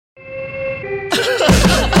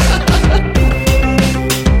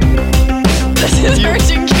This is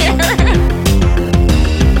urgent care.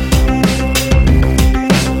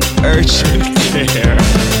 Urgent care.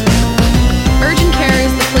 Urgent care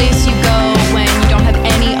is the place you go when you don't have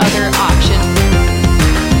any other option.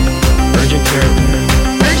 Urgent care.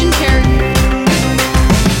 Urgent care.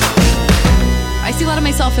 I see a lot of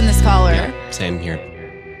myself in this caller. Yeah, same here.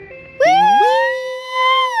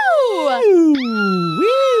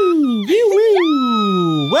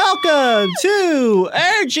 Welcome to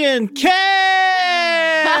Urgent Care!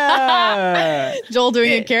 Joel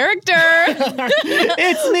doing a character.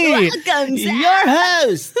 It's me, Welcome, Zach. your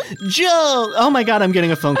host, Joel. Oh my God, I'm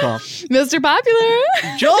getting a phone call. Mr. Popular.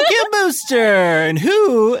 Joel Kim Booster. And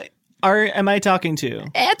who am I talking to?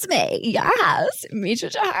 It's me, your host, Mitra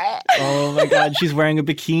Jahar. Oh my God, she's wearing a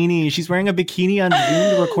bikini. She's wearing a bikini on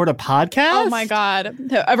Zoom to record a podcast? Oh my God.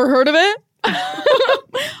 Ever heard of it?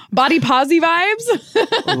 Body posy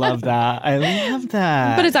vibes. Love that. I love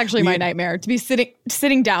that. But it's actually my nightmare to be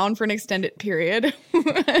sitting down for an extended period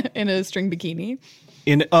in a string bikini.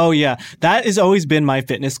 Oh yeah, that has always been my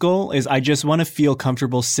fitness goal. Is I just want to feel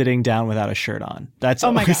comfortable sitting down without a shirt on. That's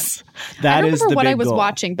oh my God. That I is the big goal. I don't remember what I was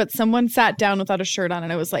watching, but someone sat down without a shirt on,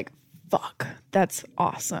 and I was like, "Fuck, that's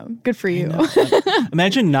awesome! Good for you."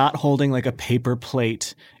 Imagine not holding like a paper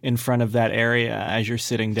plate in front of that area as you're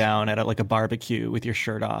sitting down at like a barbecue with your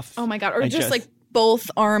shirt off. Oh my God, or just like both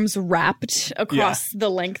arms wrapped across the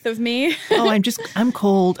length of me. Oh, I'm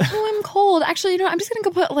cold. Oh, I'm cold. Actually, I'm just going to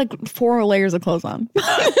go put like 4 layers of clothes on.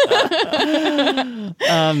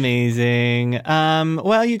 Amazing.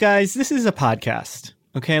 Well, you guys, this is a podcast.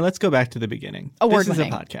 Okay, let's go back to the beginning. This is a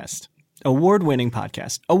podcast. Award-winning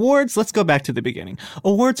podcast. Awards, let's go back to the beginning.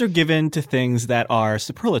 Awards are given to things that are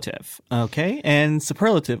superlative. Okay? And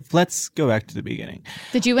superlative, let's go back to the beginning.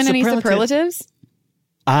 Did you win any superlatives?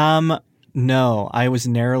 No, I was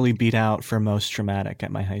narrowly beat out for most dramatic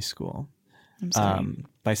at my high school. I'm sorry.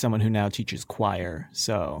 By someone who now teaches choir.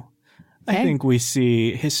 So I think we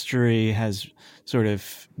see history has sort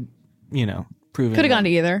of, proven. Could have gone to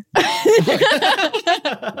either.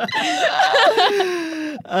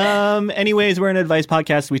 Anyways, we're an advice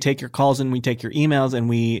podcast. We take your calls and we take your emails and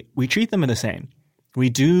we treat them the same. We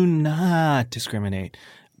do not discriminate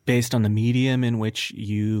based on the medium in which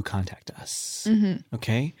you contact us. Mm-hmm.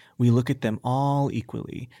 Okay? We look at them all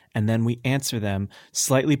equally and then we answer them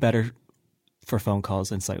slightly better for phone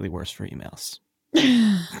calls and slightly worse for emails.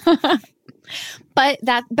 But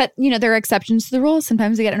there are exceptions to the rule.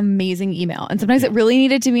 Sometimes we get an amazing email and sometimes it really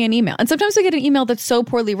needed to be an email. And sometimes we get an email that's so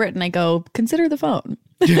poorly written, I go, consider the phone.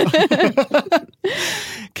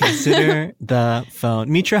 Consider the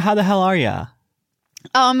phone. Mitra, how the hell are ya?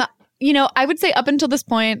 I would say up until this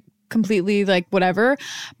point, completely like whatever.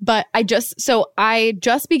 But I just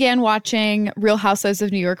began watching Real Housewives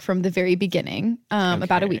of New York from the very beginning,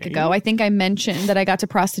 about a week ago. I think I mentioned that I got to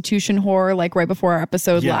prostitution whore like right before our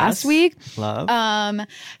episode last week. Love.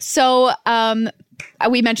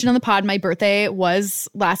 We mentioned on the pod my birthday was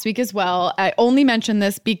last week as well. I only mentioned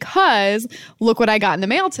this because look what I got in the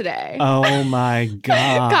mail today. Oh my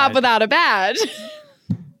God. Cop Without a Badge.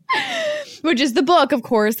 Which is the book, of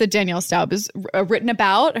course, that Danielle Staub has written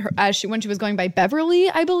about when she was going by Beverly,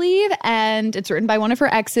 I believe. And it's written by one of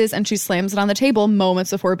her exes, and she slams it on the table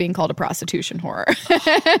moments before being called a prostitution whore.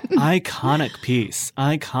 Iconic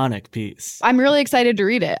piece. I'm really excited to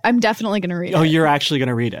read it. I'm definitely going to read it. Oh, you're actually going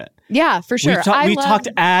to read it? Yeah, for sure. We talked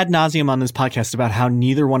ad nauseum on this podcast about how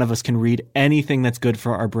neither one of us can read anything that's good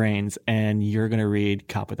for our brains, and you're going to read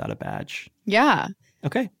Cop Without a Badge. Yeah.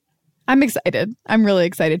 Okay. I'm excited. I'm really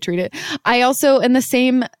excited to read it. I also, in the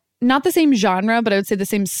same, not the same genre, but I would say the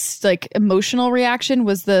same like emotional reaction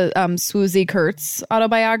was the Swoozie Kurtz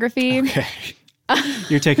autobiography. Okay.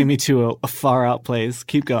 You're taking me to a far out place.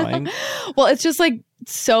 Keep going. Well, it's just like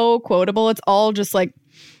so quotable. It's all just like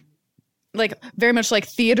very much like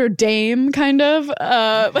theater dame kind of.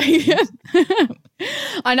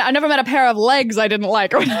 I never met a pair of legs I didn't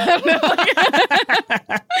like.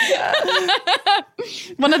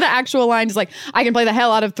 One of the actual lines is like, I can play the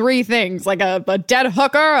hell out of 3 things, like a dead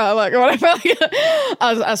hooker, like whatever,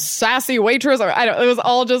 a sassy waitress, or it was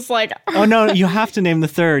all just like. Oh no, you have to name the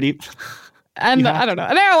third. And I don't know,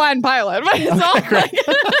 an airline pilot, but it's all like,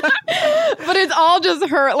 but it's all just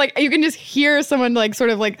her. Like you can just hear someone like sort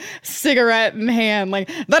of like cigarette in hand, like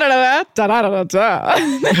da da da da da da da.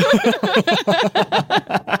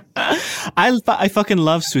 I fucking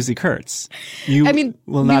love Swoozie Kurtz. You would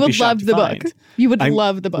love the book. You would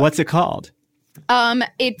love the book. What's it called?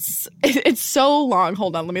 It's so long.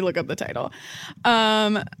 Hold on, let me look up the title.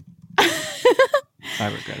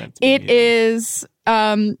 I regret it. It is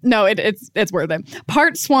no, it's worth it.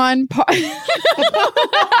 Part swan,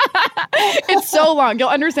 it's so long. You'll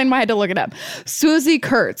understand why I had to look it up. Susie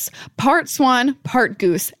Kurtz, part swan, part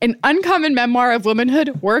goose, an uncommon memoir of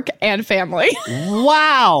womanhood, work, and family.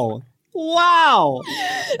 Wow. Wow.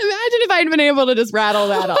 Imagine if I'd been able to just rattle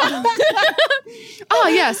that off. Oh,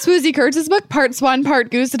 yeah. Swoosie Kurtz's book, Part Swan,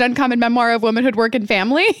 Part Goose, an uncommon memoir of womanhood, work, and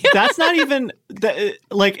family. That's not even,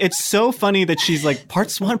 like, it's so funny that she's like,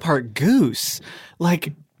 part swan, part goose.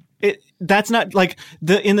 Like, that's not, like,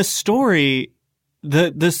 in the story,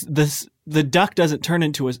 the duck doesn't turn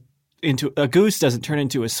into a goose doesn't turn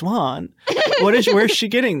into a swan. Where's she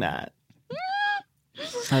getting that?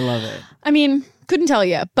 I love it. I mean, couldn't tell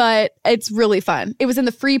you, but it's really fun. It was in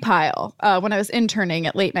the free pile when I was interning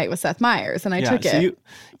at Late Night with Seth Meyers, and I took it.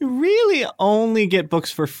 You really only get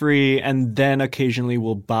books for free and then occasionally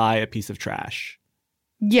will buy a piece of trash.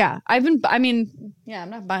 Yeah, I'm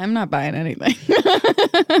not buying anything.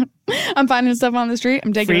 I'm finding stuff on the street.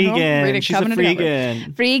 I'm taking it home. Reading, she's a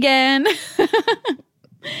freegan. Freegan.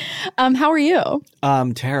 How are you?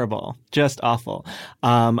 Terrible. Just awful.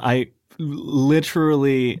 I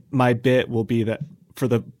literally, my bit will be that for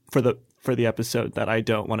the episode that I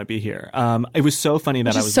don't want to be here. It was so funny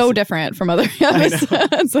that I was so different from other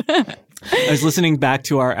episodes. I was listening back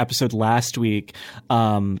to our episode last week.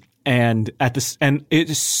 And it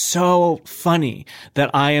is so funny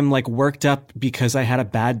that I am like worked up because I had a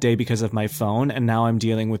bad day because of my phone, and now I'm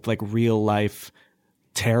dealing with like real life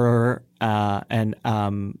terror.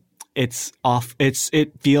 It's off.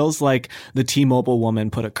 It feels like the T-Mobile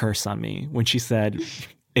woman put a curse on me when she said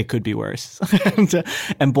it could be worse.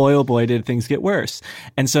 And boy, oh boy, did things get worse.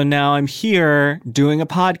 And so now I'm here doing a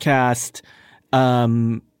podcast.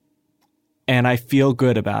 And I feel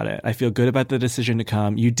good about it. I feel good about the decision to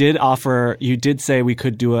come. You did say we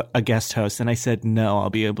could do a guest host. And I said, no, I'll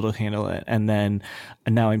be able to handle it. And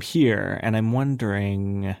now I'm here and I'm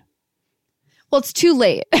wondering. Well, it's too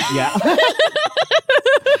late. Yeah.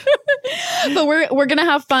 But we're going to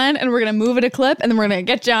have fun, and we're going to move it a clip, and then we're going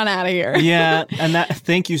to get John out of here. Yeah. And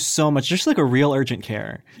thank you so much. Just like a real urgent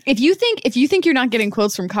care. If you think you're not getting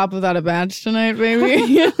quotes from Cop Without a Badge tonight,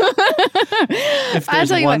 baby. If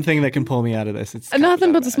there's one thing that can pull me out of this, it's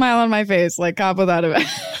nothing but a smile on my face, like Cop Without a Badge.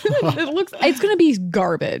 It's going to be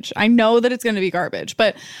garbage. I know that it's going to be garbage,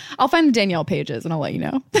 but I'll find the Danielle pages and I'll let you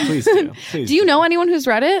know. Please do. Do you know anyone who's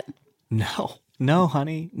read it? No,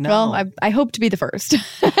 honey. No. Well, I hope to be the first.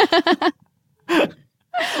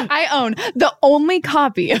 I own the only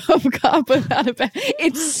copy of Cop Without a Badge.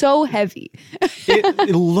 It's so heavy.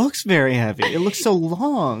 It looks very heavy. It looks so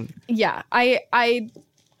long. Yeah.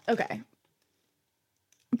 Okay.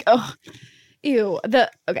 Oh, ew.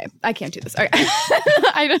 Okay. I can't do this. Okay.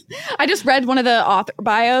 I just read one of the author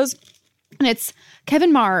bios, and it's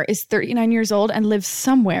Kevin Marr is 39 years old and lives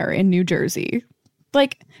somewhere in New Jersey.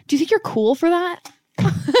 Like, do you think you're cool for that?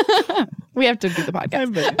 We have to do the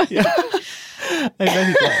podcast.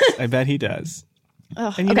 I bet he does.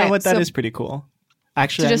 And you know what? That is pretty cool.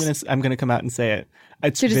 Actually, I'm gonna come out and say it.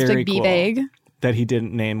 It's very cool vague that he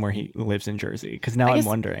didn't name where he lives in Jersey. Because now I'm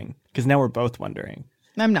wondering. Because now we're both wondering.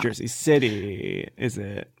 I'm not. Jersey City, is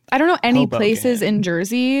it? I don't know any Hoboken. places in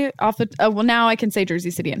Jersey. Well, now I can say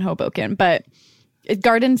Jersey City and Hoboken, but it's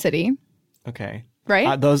Garden City. Okay.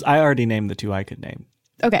 Right? Those I already named the two I could name.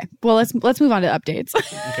 Okay. Well, let's move on to updates.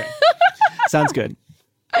 Okay. Sounds good.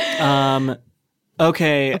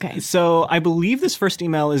 Okay. So I believe this first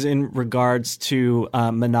email is in regards to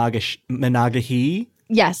Menagahi.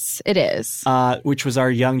 Yes, it is. Which was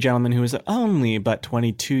our young gentleman who was only but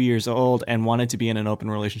 22 years old and wanted to be in an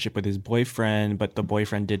open relationship with his boyfriend, but the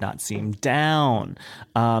boyfriend did not seem down.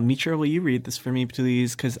 Mitra, will you read this for me,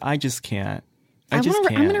 please? Because I just can't. I'm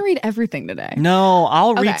going to read everything today. No,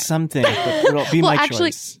 I'll read something, but it'll be my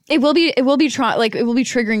choice. It will be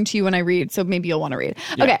triggering to you when I read, so maybe you'll want to read.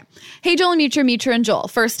 Yeah. Okay. Hey, Joel and Mitra and Joel.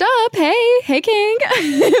 First up, hey King.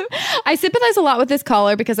 I sympathize a lot with this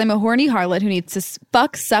caller because I'm a horny harlot who needs to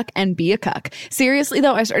fuck, suck, and be a cuck. Seriously,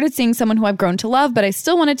 though, I started seeing someone who I've grown to love, but I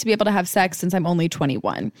still wanted to be able to have sex since I'm only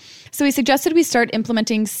 21. So he suggested we start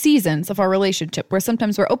implementing seasons of our relationship, where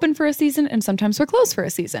sometimes we're open for a season and sometimes we're closed for a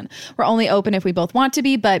season. We're only open if we both want to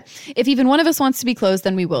be, but if even one of us wants to be closed,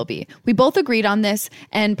 then we will be. We both agreed on this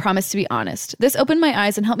and promised to be honest. This opened my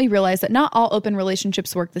eyes and helped me realize that not all open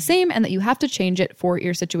relationships work the same and that you have to change it for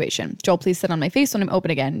your situation. Joel, please sit on my face when I'm open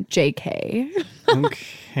again. JK.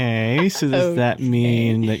 Okay, so does that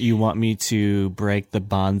mean that you want me to break the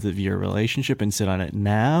bonds of your relationship and sit on it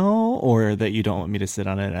now, or that you don't want me to sit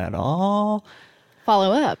on it at all?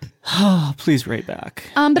 follow up. Oh, please write back.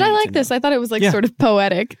 But I like this. I thought it was like sort of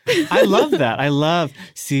poetic. I love that. I love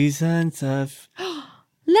seasons of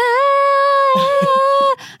love.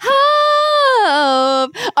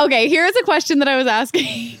 Okay, here's a question that I was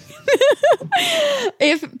asking.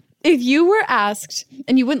 If you were asked,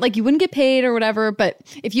 and you wouldn't get paid or whatever, but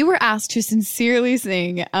if you were asked to sincerely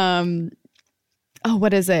sing,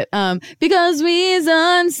 what is it? Because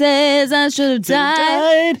reason says I should have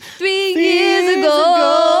died 3 years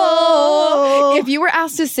ago. If you were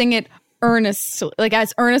asked to sing it earnest, like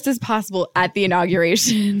as earnest as possible at the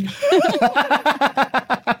inauguration,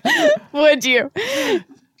 would you?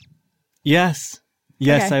 Yes.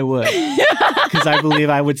 Yes, okay. I would. Because I believe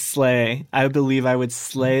I would slay. I believe I would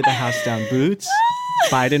slay the house down boots.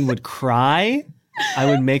 Biden would cry. I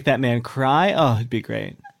would make that man cry. Oh, it'd be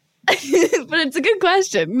great. But it's a good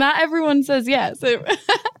question. Not everyone says yes.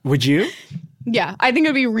 Would you? Yeah, I think it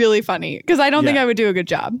would be really funny because I don't think I would do a good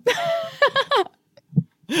job.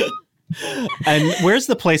 And where's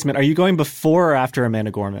the placement? Are you going before or after Amanda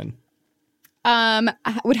Gorman?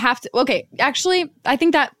 I would have to. Okay, actually, I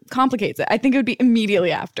think that complicates it. I think it would be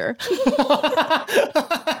immediately after.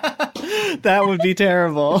 That would be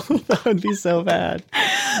terrible. That would be so bad.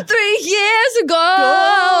 3 years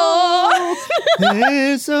ago.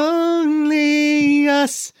 There's only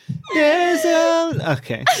us.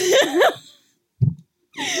 Okay.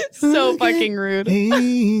 So fucking rude.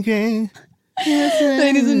 Ladies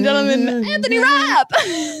and gentlemen, Anthony Rapp.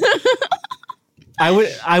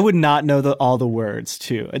 I would not know all the words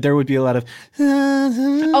too. There would be a lot of.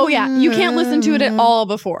 Oh yeah, you can't listen to it at all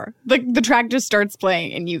before the track just starts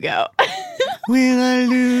playing and you go. Will I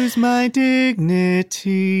lose my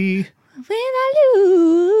dignity? Will I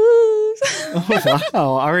lose? Oh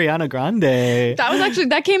wow, Ariana Grande.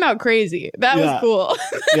 That came out crazy. That was cool.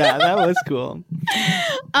 Yeah, that was cool. Do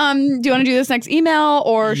you want to do this next email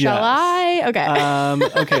or shall I? Okay.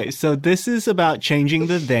 Okay. So this is about changing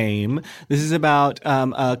the name. This is about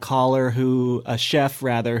a chef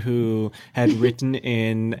who had written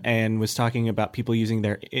in and was talking about people using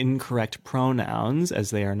their incorrect pronouns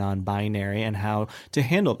as they are non-binary and how to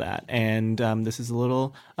handle that. And this is a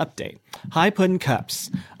little update. Hi, Puddin'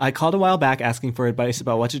 Cups. I called a while back asking for advice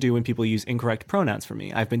about what to do when people use incorrect pronouns for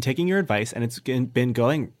me. I've been taking your advice and it's been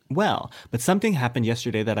going well, but something happened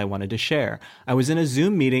yesterday that I wanted to share. I was in a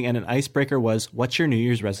Zoom meeting and an icebreaker was, what's your New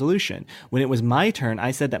Year's resolution? When it was my turn,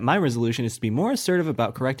 I said that my resolution is to be more assertive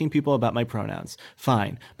about correcting people about my pronouns.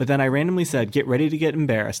 Fine. But then I randomly said, get ready to get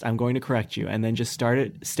embarrassed. I'm going to correct you. And then just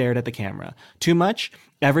stared at the camera. Too much?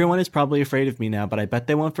 Everyone is probably afraid of me now, but I bet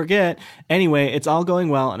they won't forget. Anyway, it's all going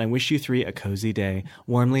well, and I wish you three a cozy day.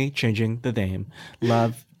 Warmly changing the name.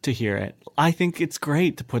 Love to hear it. I think it's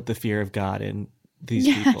great to put the fear of God in these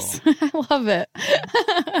people. I love it.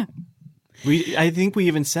 I think we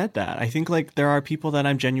even said that. I think like there are people that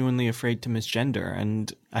I'm genuinely afraid to misgender,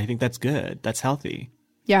 and I think that's good. That's healthy.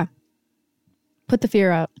 Yeah. Put the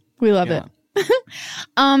fear out. We love it.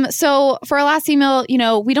 So for our last email,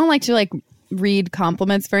 we don't like to read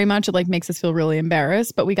compliments very much. It makes us feel really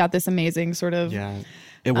embarrassed, but we got this amazing sort of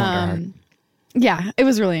it warmed our heart. Yeah, it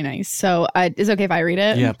was really nice. So is it okay if I read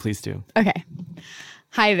it? Yeah, please do. Okay.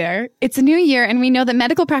 Hi there. It's a new year, and we know that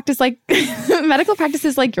medical practices like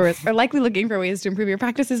yours are likely looking for ways to improve your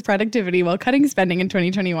practice's productivity while cutting spending in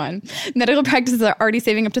 2021. Medical practices are already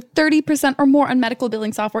saving up to 30% or more on medical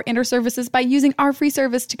billing software and/or services by using our free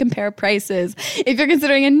service to compare prices. If you're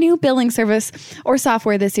considering a new billing service or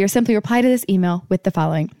software this year, simply reply to this email with the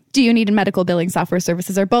following. Do you need medical billing software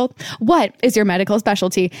services or both? What is your medical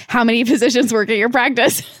specialty? How many physicians work at your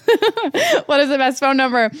practice? What is the best phone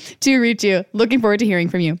number to reach you? Looking forward to hearing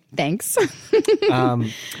from you. Thanks.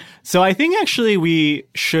 So I think actually we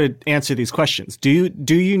should answer these questions. Do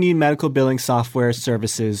you need medical billing software,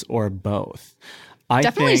 services, or both?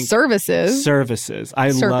 Definitely services. Services.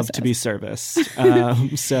 I love to be serviced.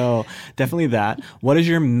 So definitely that. What is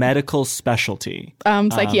your medical specialty?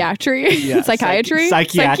 Psychiatry. Psychiatry.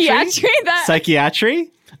 Psychiatry.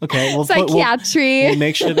 Okay. Psychiatry. We'll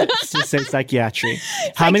make sure to say psychiatry.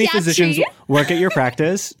 How many physicians work at your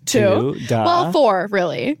practice? 2. Duh. Well, 4,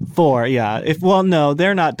 really. 4, yeah. No,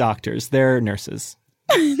 they're not doctors. They're nurses.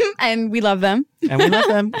 And we love them. And we love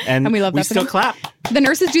them. We still clap. The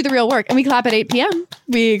nurses do the real work, and we clap at 8 p.m.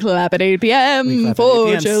 We clap at 8 p.m.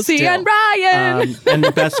 for Chelsea still. And Brian. And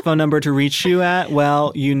the best phone number to reach you at?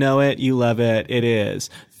 Well, you know it. You love it. It is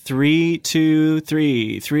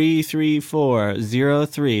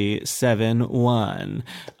 323-334-0371.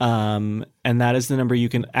 And that is the number you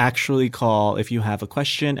can actually call if you have a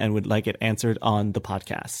question and would like it answered on the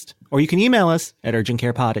podcast. Or you can email us at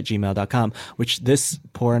urgentcarepod@gmail.com, which this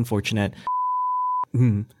poor unfortunate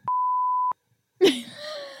Ryan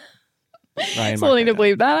So we'll need to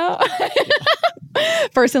bleep that out.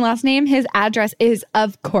 First and last name. His address is,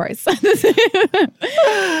 of course.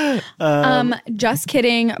 Just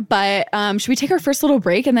kidding. But should we take our first little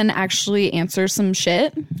break and then actually answer some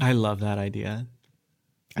shit? I love that idea.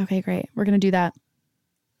 Okay, great. We're going to do that.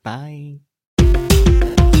 Bye.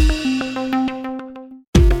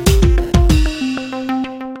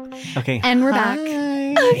 Okay. And we're back.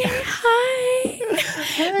 Okay, hi.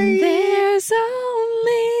 There's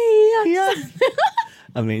only us.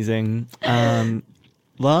 Amazing.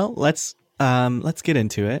 Well, let's get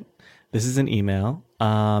into it. This is an email.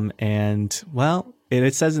 And well,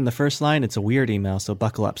 it says in the first line, it's a weird email, so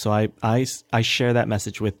buckle up. So I share that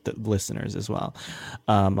message with the listeners as well.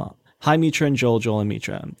 Hi, Mitra and Joel and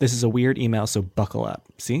Mitra. This is a weird email, so buckle up.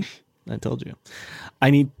 See? I told you. I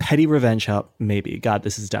need petty revenge help, maybe. God,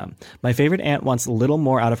 this is dumb. My favorite aunt wants little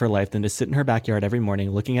more out of her life than to sit in her backyard every morning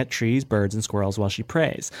looking at trees, birds, and squirrels while she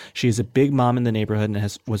prays. She is a big mom in the neighborhood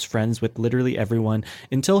and was friends with literally everyone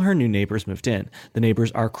until her new neighbors moved in. The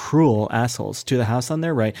neighbors are cruel assholes. To the house on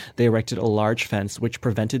their right, they erected a large fence which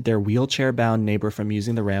prevented their wheelchair-bound neighbor from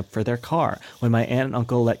using the ramp for their car. When my aunt and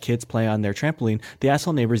uncle let kids play on their trampoline, the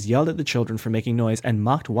asshole neighbors yelled at the children for making noise and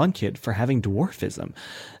mocked one kid for having dwarfism.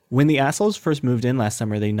 When the assholes first moved in last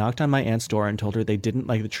summer, they knocked on my aunt's door and told her they didn't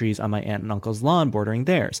like the trees on my aunt and uncle's lawn bordering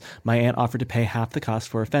theirs. My aunt offered to pay half the cost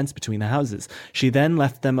for a fence between the houses. She then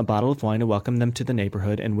left them a bottle of wine to welcome them to the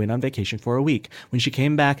neighborhood and went on vacation for a week. When she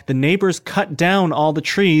came back, the neighbors cut down all the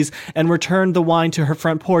trees and returned the wine to her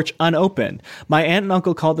front porch unopened. My aunt and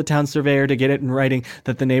uncle called the town surveyor to get it in writing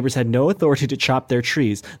that the neighbors had no authority to chop their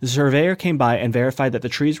trees. The surveyor came by and verified that the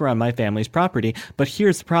trees were on my family's property, but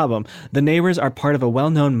here's the problem. The neighbors are part of a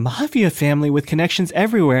well-known mafia family with connections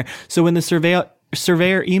everywhere, so when the surveyor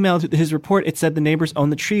emailed his report, it said the neighbors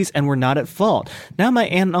owned the trees and were not at fault. Now my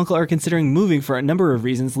aunt and uncle are considering moving for a number of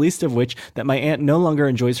reasons, least of which that my aunt no longer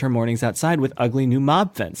enjoys her mornings outside with ugly new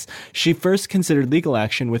mob fence. She first considered legal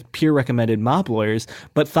action with peer-recommended mob lawyers,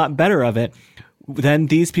 but thought better of it. Then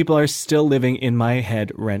these people are still living in my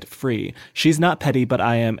head rent-free. She's not petty, but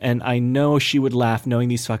I am, and I know she would laugh knowing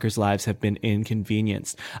these fuckers' lives have been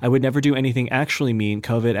inconvenienced. I would never do anything actually mean.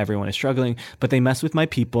 COVID, everyone is struggling, but they mess with my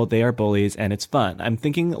people, they are bullies, and it's fun. I'm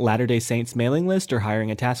thinking Latter-day Saints mailing list or hiring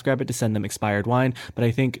a TaskRabbit to send them expired wine, but I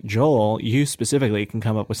think, Joel, you specifically can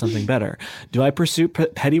come up with something better. Do I pursue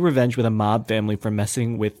petty revenge with a mob family for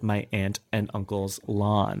messing with my aunt and uncle's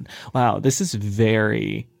lawn? Wow, this is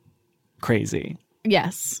very crazy.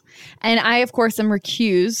 Yes. And I, of course, am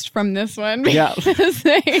recused from this one. Yeah.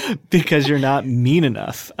 Because you're not mean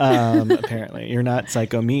enough, apparently. You're not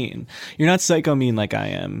psycho mean. You're not psycho mean like I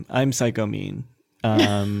am. I'm psycho mean.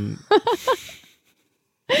 Psycho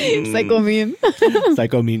mean.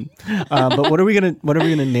 Psycho mean. But what are we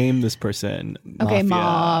gonna name this person? Okay,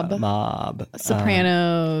 Mafia, mob.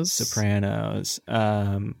 Sopranos.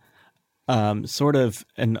 Sort of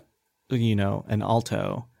an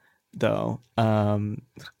alto. Though I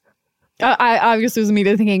obviously was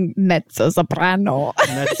immediately thinking mezzo soprano.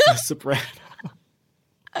 Messed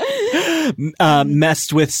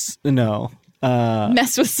with soprano. But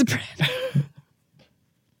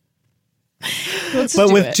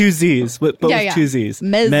with two Z's. But with two Z's.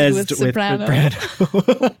 Mezzed with soprano.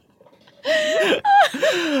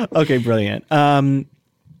 Okay, brilliant.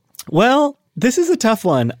 Well, this is a tough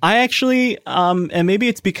one. I actually, and maybe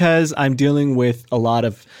it's because I'm dealing with a lot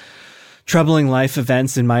of troubling life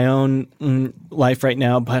events in my own life right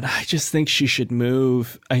now, but I just think she should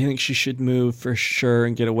move. I think she should move for sure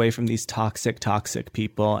and get away from these toxic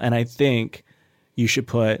people. And I think you should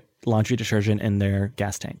put laundry detergent in their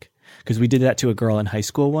gas tank, because we did that to a girl in high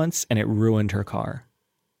school once and it ruined her car.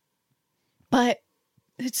 But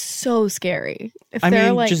it's so scary. I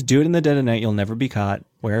mean, just do it in the dead of night. You'll never be caught.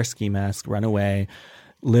 Wear a ski mask, run away.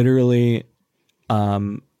 Literally,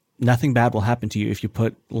 nothing bad will happen to you if you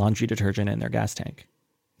put laundry detergent in their gas tank.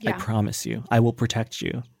 Yeah. I promise you. I will protect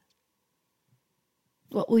you.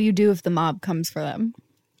 What will you do if the mob comes for them?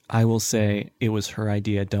 I will say it was her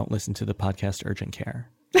idea. Don't listen to the podcast Urgent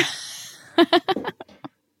Care.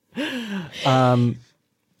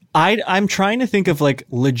 I'm trying to think of like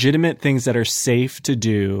legitimate things that are safe to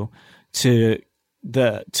do to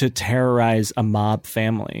terrorize a mob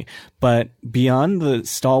family. But beyond the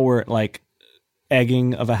stalwart, like,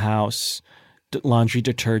 egging of a house, laundry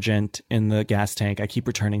detergent in the gas tank, I keep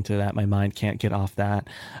returning to that. My mind can't get off that.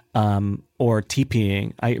 Or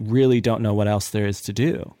TPing. I really don't know what else there is to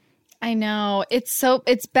do. I know.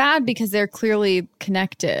 It's bad because they're clearly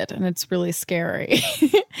connected and it's really scary.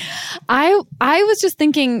 I was just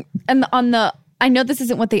thinking, and on the I know this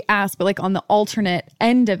isn't what they asked, but like on the alternate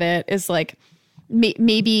end of it is like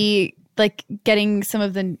maybe like getting some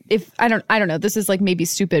of the, if I don't know, this is like maybe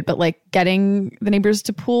stupid, but like getting the neighbors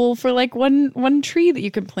to pool for like one tree that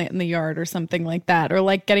you could plant in the yard or something like that, or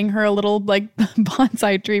like getting her a little like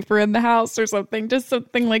bonsai tree for in the house or something, just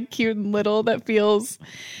something like cute and little that feels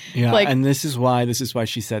like. And this is why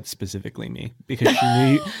she said specifically me, because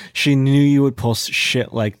she knew you would pull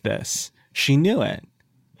shit like this. She knew it.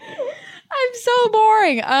 I'm so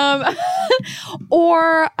boring.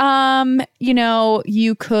 Or, you know,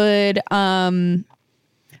 you could find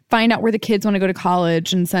out where the kids want to go to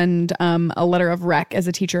college and send a letter of rec as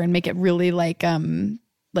a teacher and make it really like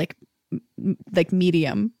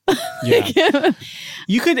medium. Yeah.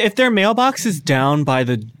 You could, if their mailbox is down by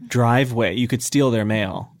the driveway, you could steal their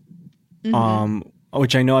mail.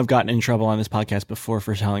 Which I know I've gotten in trouble on this podcast before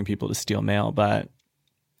for telling people to steal mail, but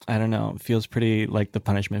I don't know. It feels pretty like the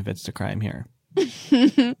punishment fits the crime here.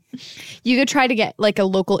 You could try to get like a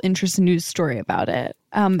local interest news story about it,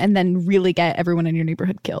 and then really get everyone in your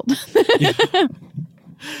neighborhood killed.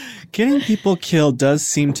 Getting people killed does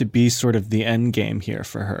seem to be sort of the end game here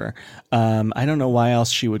for her. I don't know why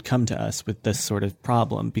else she would come to us with this sort of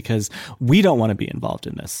problem, because we don't want to be involved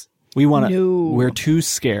in this. We want to. No. We're too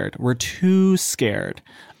scared.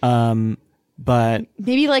 But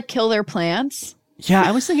maybe like kill their plants. Yeah,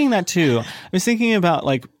 I was thinking that too. I was thinking about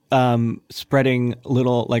like spreading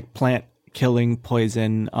little like plant killing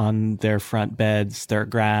poison on their front beds, their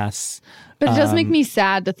grass. But it does make me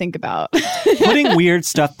sad to think about. putting weird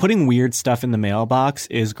stuff in the mailbox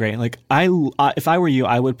is great. Like if I were you,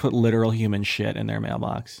 I would put literal human shit in their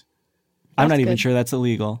mailbox. I'm not even sure that's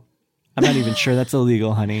illegal.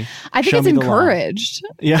 Honey. I think it's encouraged.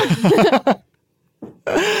 Yeah.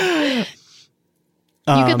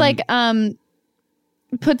 You could like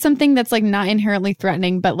put something that's like not inherently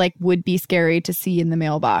threatening, but like would be scary to see in the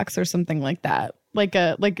mailbox or something like that.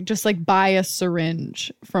 Just buy a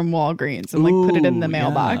syringe from Walgreens and like put it in the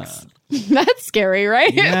mailbox. Yeah. That's scary,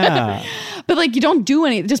 right? Yeah. But like you don't do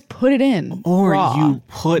anything, just put it in. Or raw. You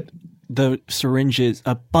put a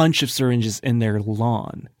bunch of syringes in their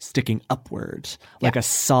lawn, sticking upwards like a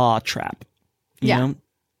saw trap. You know?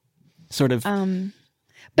 Sort of.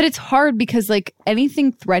 But it's hard because like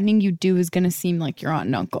anything threatening you do is going to seem like your aunt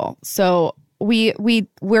and uncle. So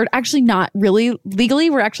we're actually not really legally.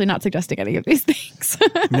 We're actually not suggesting any of these things.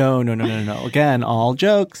 No. Again, all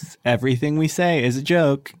jokes. Everything we say is a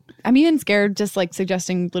joke. I'm even scared just like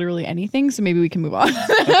suggesting literally anything. So maybe we can move on.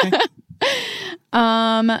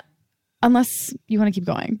 Okay. Unless you want to keep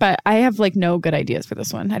going, but I have like no good ideas for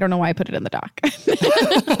this one. I don't know why I put it in the doc.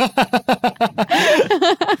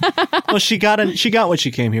 Well, she got what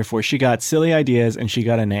she came here for. She got silly ideas and she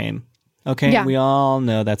got a name. Okay, yeah. We all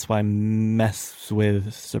know that's why Mess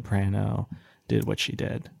with Soprano did what she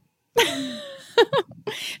did.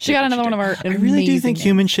 She got another one of our. I really do think names.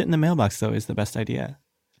 Human shit in the mailbox though is the best idea.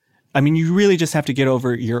 I mean, you really just have to get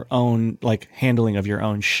over your own, like, handling of your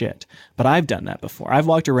own shit. But I've done that before. I've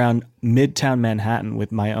walked around Midtown Manhattan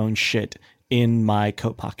with my own shit in my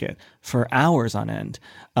coat pocket for hours on end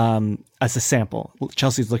as a sample.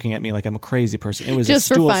 Chelsea's looking at me like I'm a crazy person. It was just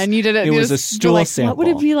a stool, for fun. You did it. It was a stool sample. What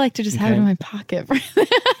would it be like to just have it in my pocket?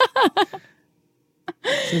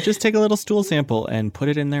 So just take a little stool sample and put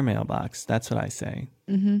it in their mailbox. That's what I say.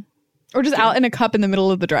 Mm-hmm. Or just out in a cup in the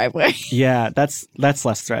middle of the driveway. Yeah, that's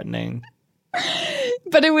less threatening.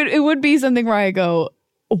 But it would be something where I go,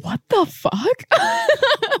 what the fuck?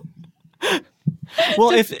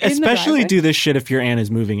 Well, especially do this shit if your aunt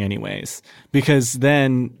is moving anyways, because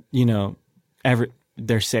then, you know,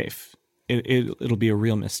 they're safe. It'll be a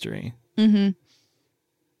real mystery. Mm-hmm.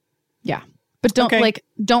 Yeah. But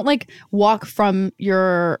don't walk from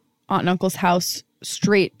your aunt and uncle's house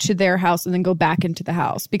straight to their house and then go back into the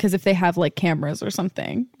house, because if they have like cameras or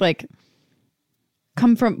something, like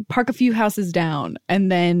park a few houses down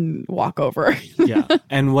and then walk over. Yeah.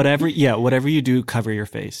 And whatever you do, cover your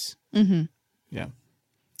face. Mm-hmm. Yeah.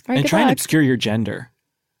 Right, and try and obscure your gender.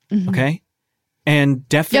 Mm-hmm. Okay. And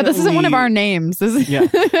definitely. Yeah, this isn't one of our names. Yeah.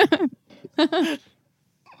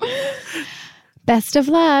 Best of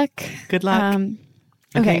luck. Good luck.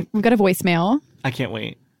 Okay. We've got a voicemail. I can't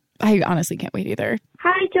wait. I honestly can't wait either.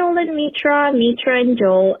 Hi, Joel and Mitra and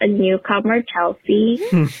Joel, a newcomer, Chelsea.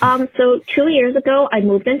 So 2 years ago, I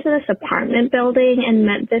moved into this apartment building and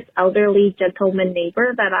met this elderly gentleman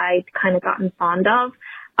neighbor that I'd kind of gotten fond of.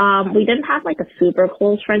 We didn't have like a super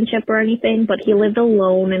close friendship or anything, but he lived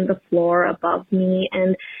alone in the floor above me,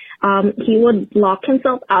 and he would lock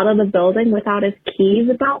himself out of the building without his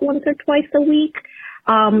keys about once or twice a week.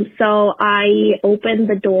 So I opened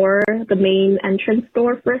the main entrance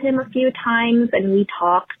door for him a few times, and we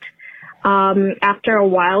talked. After a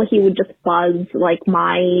while, he would just buzz like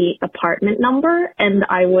my apartment number, and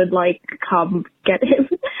I would like come get him.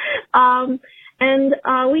 And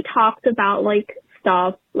we talked about like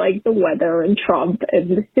stuff like the weather and Trump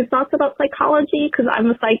and his thoughts about psychology, because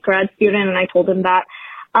I'm a psych grad student, and I told him that.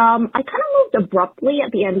 I kind of moved abruptly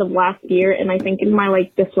at the end of last year, and I think in my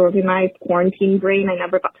like disorganized quarantine brain, I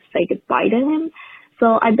never got to say goodbye to him.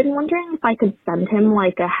 So I've been wondering if I could send him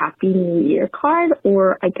like a Happy New Year card,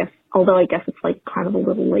 or although I guess it's like kind of a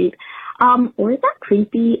little late. Or is that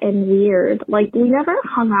creepy and weird? Like, we never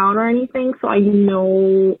hung out or anything, so I don't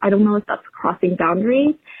know if that's crossing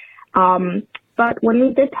boundaries. But when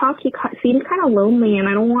we did talk, he seemed kind of lonely, and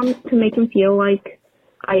I don't want to make him feel like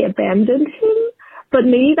I abandoned him. But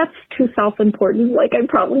maybe that's too self-important. Like, I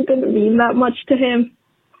probably didn't mean that much to him.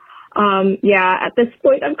 Yeah, at this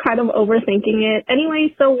point, I'm kind of overthinking it.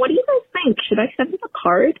 Anyway, so what do you guys think? Should I send him a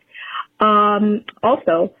card?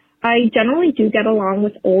 Also, I generally do get along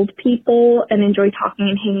with old people and enjoy talking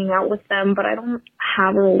and hanging out with them, but I don't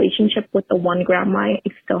have a relationship with the one grandma I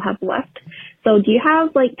still have left. So do you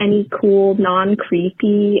have like any cool,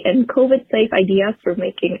 non-creepy and COVID-safe ideas for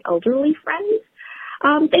making elderly friends?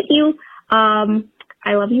 Thank you.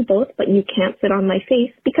 I love you both, but you can't sit on my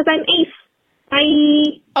face because I'm Ace.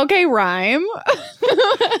 Bye. Okay, rhyme.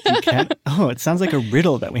 Oh, it sounds like a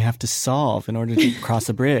riddle that we have to solve in order to cross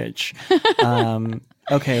a bridge.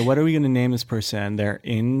 Okay, what are we going to name this person? They're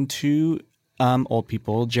into old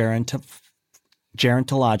people,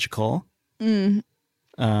 gerontological,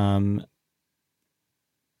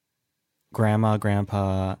 grandma,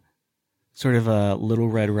 grandpa, sort of a Little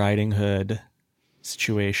Red Riding Hood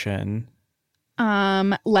situation.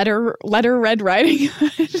 Letter Red Riding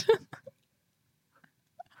Hood.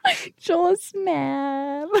 Joel is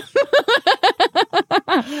mad.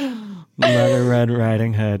 Letter Red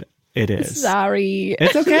Riding Hood. It is. Sorry.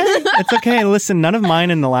 It's okay. It's okay. Listen, none of mine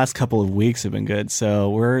in the last couple of weeks have been good, so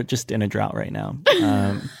we're just in a drought right now.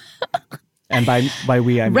 And by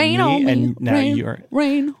we, I mean rain me, on me, and now rain, you're...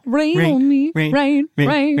 Rain on me, rain. Rain. I'd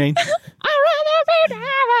rather be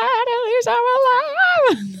dead, at least I'm alive.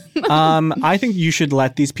 I think you should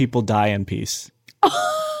let these people die in peace.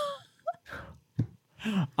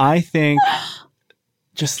 I think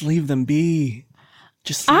just leave them be.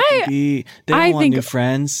 Just leave them be. They don't want new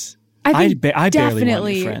friends. I barely want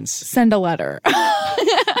new friends. Send a letter.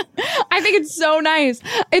 I think it's so nice.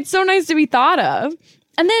 It's so nice to be thought of.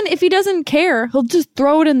 And then if he doesn't care, he'll just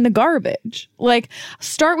throw it in the garbage. Like,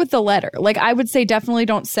 start with the letter. Like, I would say definitely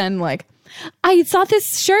don't send like, I saw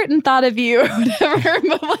this shirt and thought of you or whatever.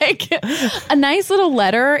 But like, a nice little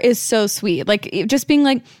letter is so sweet. Like, just being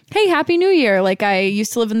like, hey, Happy New Year. Like, I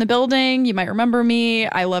used to live in the building. You might remember me.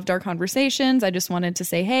 I loved our conversations. I just wanted to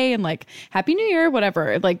say hey and like, Happy New Year,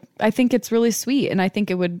 whatever. Like, I think it's really sweet. And I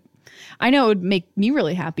think it would make me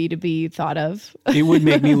really happy to be thought of. It would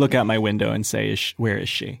make me look out my window and say, where is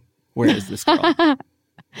she? Where is this girl? I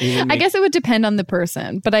guess it would depend on the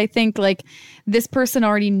person. But I think like this person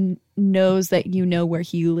already knows that you know where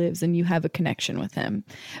he lives and you have a connection with him.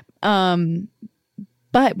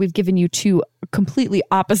 But we've given you two completely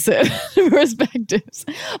opposite perspectives.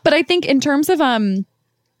 But I think in terms of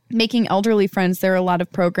making elderly friends, there are a lot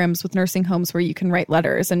of programs with nursing homes where you can write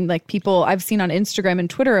letters. And like people I've seen on Instagram and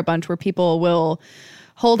Twitter a bunch where people will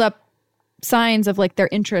hold up signs of like their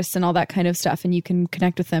interests and all that kind of stuff. And you can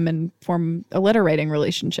connect with them and form a letter writing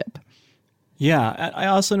relationship. Yeah. I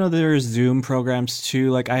also know there's Zoom programs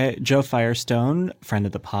too. Like Joe Firestone, friend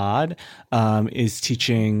of the pod, is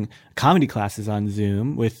teaching comedy classes on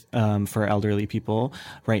Zoom with for elderly people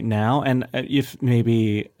right now. And if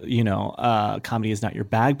maybe, comedy is not your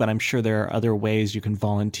bag, but I'm sure there are other ways you can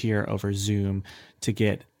volunteer over Zoom to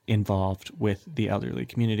get involved with the elderly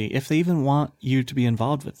community, if they even want you to be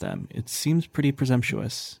involved with them. It seems pretty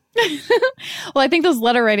presumptuous. Well, I think those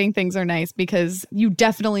letter writing things are nice because you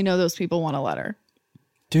definitely know those people want a letter.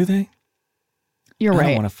 Do they? You're right. I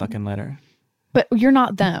don't want a fucking letter. But you're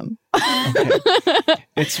not them. Okay.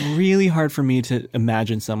 It's really hard for me to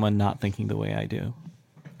imagine someone not thinking the way I do.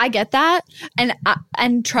 I get that.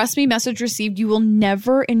 And trust me, message received, you will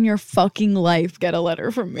never in your fucking life get a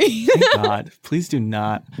letter from me. Thank God. Please do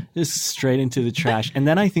not. Just straight into the trash. And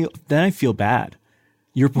then I feel bad.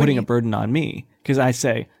 You're putting a burden on me because I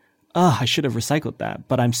say, I should have recycled that,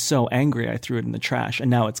 but I'm so angry I threw it in the trash and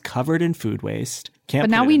now it's covered in food waste. But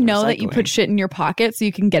now we know that you put shit in your pocket so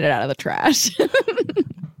you can get it out of the trash.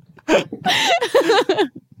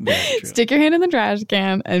 Very true. Stick your hand in the trash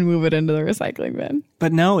can and move it into the recycling bin.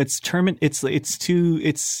 But no, it's too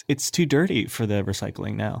dirty for the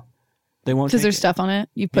recycling now. They won't Because take there's it. stuff on it.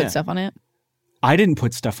 You put stuff on it. I didn't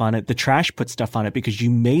put stuff on it. The trash put stuff on it because you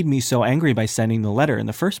made me so angry by sending the letter in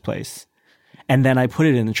the first place. And then I put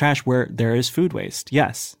it in the trash where there is food waste.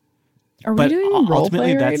 Yes. Are But we doing role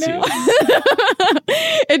ultimately, play right that's now?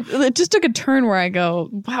 It just took a turn where I go,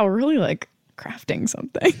 wow, we're really like crafting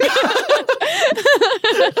something.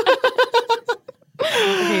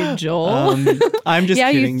 Okay, Joel. I'm just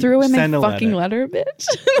kidding. You threw in Send my a fucking letter. letter, bitch.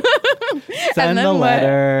 Send then the what?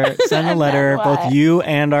 letter. Send the letter. then Both what? you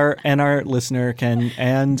and our listener can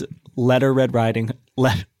and letter Red Riding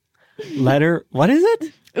letter. What is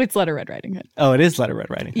it? It's Letter Red Riding Hood. Oh, it is letter Red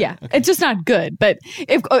Riding Hood. Yeah, Okay. it's just not good. But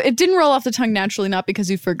if it didn't roll off the tongue naturally, not because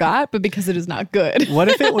you forgot, but because it is not good. What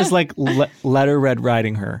if it was like letter Red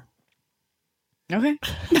Riding Her? Okay.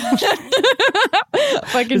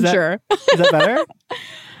 Fucking Is that- sure. Is that better?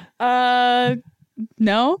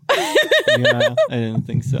 No. Yeah, I didn't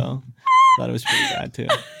think so. Thought it was pretty bad too.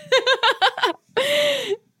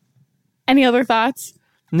 Any other thoughts?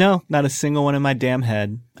 No, not a single one in my damn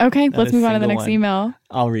head. Okay, Not let's a move on to the single next one. email.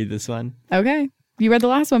 I'll read this one. Okay. You read the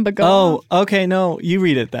last one, but go on. Oh, okay. No, you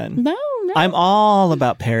read it then. No. I'm all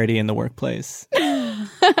about parody in the workplace.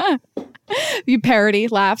 You parody,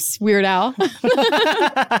 laughs, Weird Al.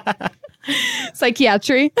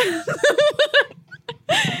 Psychiatry.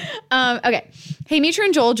 Okay. Hey, Mitra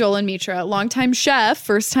and Joel and Mitra, longtime chef,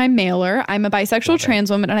 first-time mailer. I'm a bisexual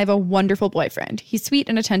trans woman, and I have a wonderful boyfriend. He's sweet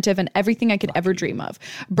and attentive and everything I could ever dream of.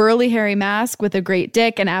 Burly, hairy mask with a great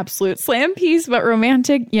dick, an absolute slam piece, but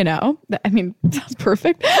romantic, you know. I mean, sounds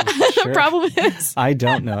perfect. Sure. Problem is, I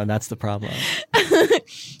don't know, and that's the problem.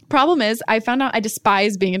 I found out I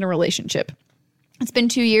despise being in a relationship. It's been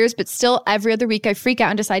 2 years, but still every other week I freak out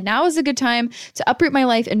and decide now is a good time to uproot my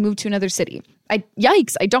life and move to another city.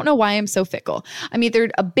 Yikes, I don't know why I'm so fickle. I'm either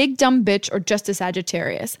a big dumb bitch or just a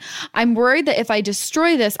Sagittarius. I'm worried that if I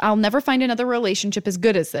destroy this, I'll never find another relationship as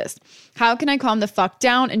good as this. How can I calm the fuck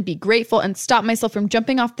down and be grateful and stop myself from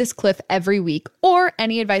jumping off this cliff every week? Or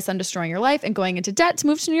any advice on destroying your life and going into debt to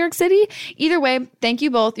move to New York City? Either way, thank you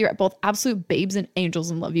both. You're both absolute babes and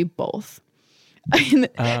angels and love you both.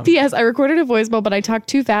 P.S. I recorded a voicemail, but I talked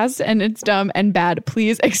too fast and it's dumb and bad.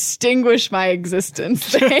 Please extinguish my existence.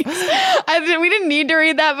 Thanks. We didn't need to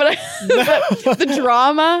read that, but the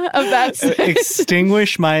drama of that.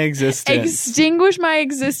 Extinguish my existence. Extinguish my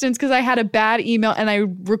existence because I had a bad email and a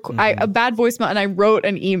bad voicemail and I wrote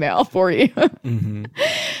an email for you. Mm-hmm.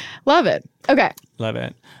 Love it. Okay. Love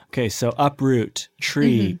it. Okay, so uproot,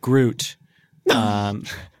 tree, Groot.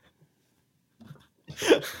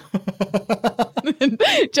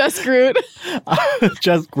 Just Groot.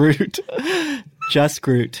 Just Groot. Just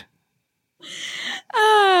Groot.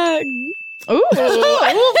 Ooh.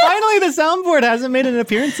 Finally, the soundboard hasn't made an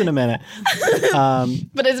appearance in a minute.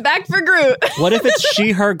 But it's back for Groot. What if it's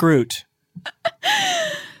she, her, Groot?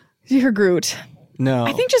 You're Groot. No.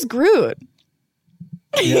 I think just Groot.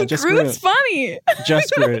 Yeah, just Groot's Groot. funny.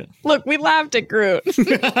 Just Groot. Look, we laughed at Groot. If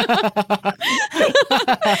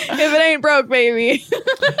it ain't broke, baby.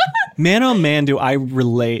 Man, oh man, do I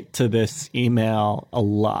relate to this email a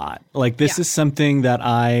lot. Like, this is something that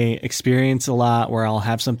I experience a lot where I'll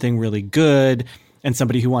have something really good and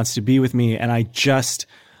somebody who wants to be with me. And I just,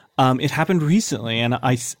 it happened recently. And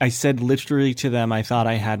I said literally to them, I thought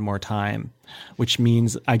I had more time, which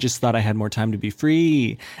means I just thought I had more time to be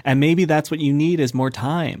free. And maybe that's what you need is more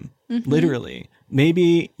time, literally.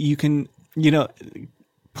 Maybe you can,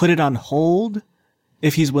 put it on hold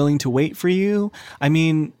if he's willing to wait for you. I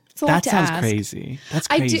mean, that sounds crazy. That's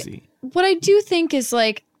crazy. What I do think is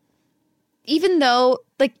like, even though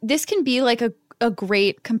like this can be like a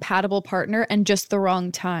great compatible partner and just the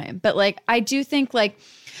wrong time. But like, I do think like,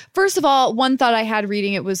 first of all, one thought I had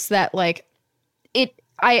reading it was that like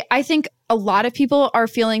I think a lot of people are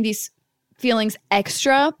feeling these feelings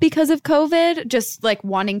extra because of COVID, just like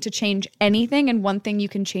wanting to change anything. And one thing you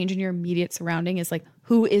can change in your immediate surrounding is like,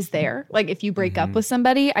 who is there? Like if you break up with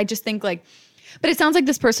somebody, I just think like, but it sounds like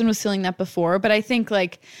this person was feeling that before. But I think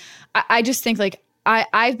like, I just think like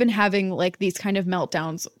I've been having like these kind of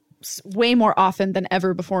meltdowns way more often than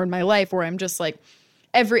ever before in my life where I'm just like,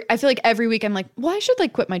 I feel like every week I'm like, well, I should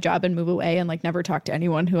like quit my job and move away and like never talk to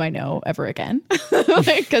anyone who I know ever again.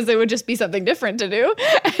 Because it would just be something different to do.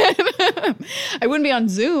 I wouldn't be on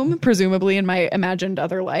Zoom, presumably in my imagined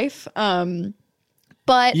other life.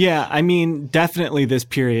 But yeah, I mean, definitely this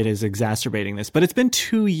period is exacerbating this, but it's been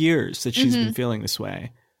 2 years that she's been feeling this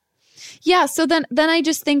way. Yeah. So then I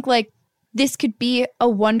just think like, this could be a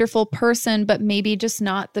wonderful person, but maybe just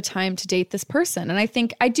not the time to date this person. And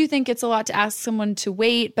I do think it's a lot to ask someone to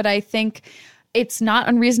wait, but I think it's not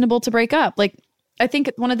unreasonable to break up. Like, I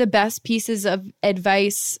think one of the best pieces of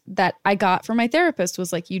advice that I got from my therapist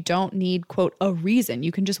was like, you don't need, quote, a reason.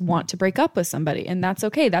 You can just want to break up with somebody, and that's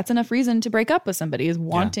okay. That's enough reason to break up with somebody, is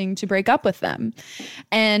wanting to break up with them.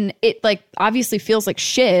 And it like obviously feels like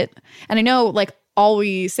shit. And I know like all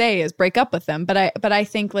we say is break up with them. But I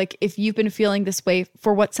think like if you've been feeling this way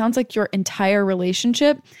for what sounds like your entire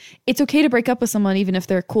relationship, it's okay to break up with someone even if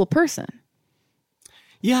they're a cool person.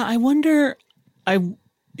 Yeah, I wonder,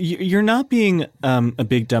 you're not being a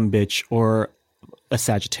big dumb bitch or a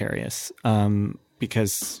Sagittarius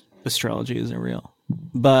because astrology isn't real.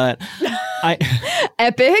 But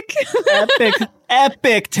Epic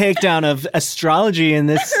takedown of astrology in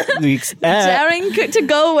this week's daring to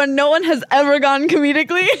go when no one has ever gone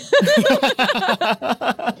comedically.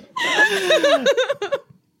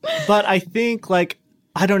 But I think like,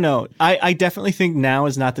 I don't know. I definitely think now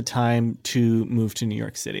is not the time to move to New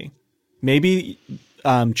York City. Maybe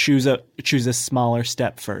choose a smaller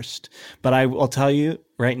step first. But I'll tell you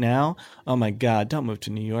right now, oh my God, don't move to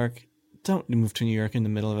New York. Don't move to New York in the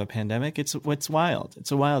middle of a pandemic. It's wild.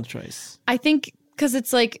 It's a wild choice. I think because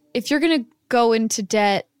it's like, if you're going to go into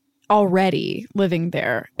debt already living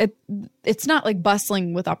there, it's not like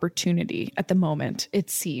bustling with opportunity at the moment,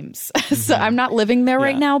 it seems. So I'm not living there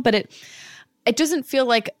right now, but it doesn't feel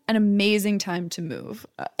like an amazing time to move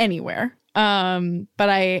anywhere. But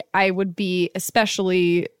I would be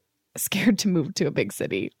especially scared to move to a big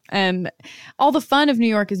city. And all the fun of New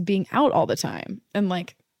York is being out all the time and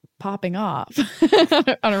like popping off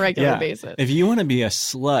on a regular basis. If you want to be a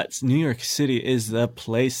slut, New York City is the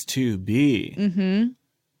place to be.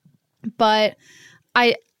 Mm-hmm. But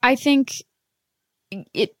I think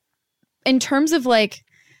it, in terms of like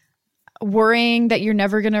worrying that you're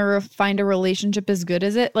never going to find a relationship as good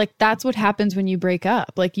as it, like that's what happens when you break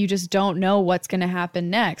up. Like you just don't know what's going to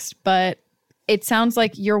happen next. But it sounds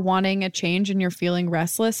like you're wanting a change and you're feeling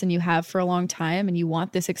restless, and you have for a long time, and you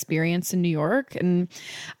want this experience in New York. And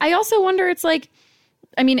I also wonder, it's like,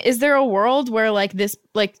 I mean, is there a world where like this,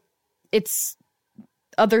 like it's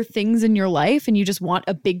other things in your life and you just want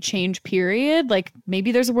a big change period? Like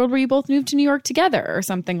maybe there's a world where you both move to New York together or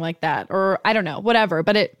something like that, or I don't know, whatever.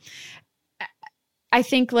 But I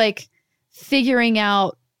think like figuring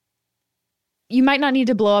out, you might not need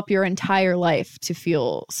to blow up your entire life to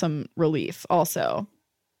feel some relief also.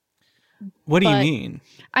 What do you mean?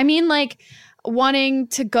 I mean, like wanting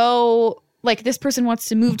to go, like this person wants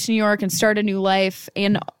to move to New York and start a new life,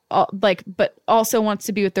 and like, but also wants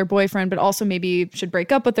to be with their boyfriend, but also maybe should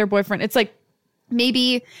break up with their boyfriend. It's like,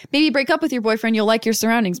 maybe break up with your boyfriend, you'll like your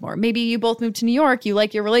surroundings more. Maybe you both move to New York, you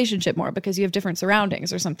like your relationship more because you have different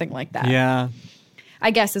surroundings or something like that. Yeah.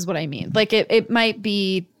 I guess is what I mean. Like it might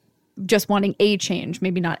be just wanting a change,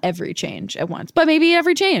 maybe not every change at once, but maybe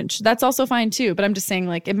every change. That's also fine too. But I'm just saying,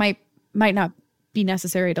 like, it might not be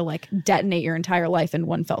necessary to like detonate your entire life in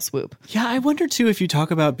one fell swoop. Yeah, I wonder too if you talk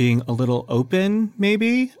about being a little open,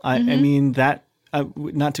 maybe. I mean, that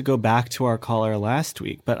not to go back to our caller last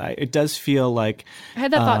week, but it does feel like I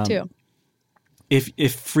had that thought too.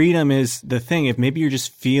 If freedom is the thing, if maybe you're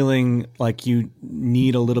just feeling like you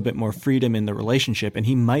need a little bit more freedom in the relationship, and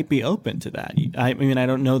he might be open to that. I mean, I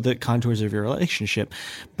don't know the contours of your relationship,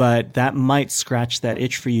 but that might scratch that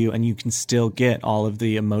itch for you, and you can still get all of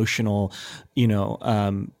the emotional,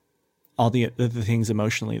 all the things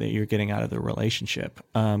emotionally that you're getting out of the relationship.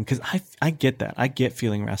 Because I get that. I get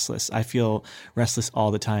feeling restless. I feel restless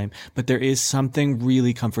all the time. But there is something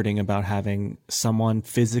really comforting about having someone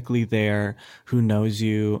physically there who knows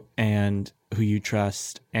you and who you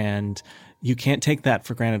trust. And you can't take that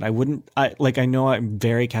for granted. I know I'm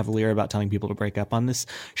very cavalier about telling people to break up on this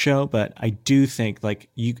show, but I do think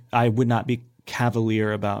I would not be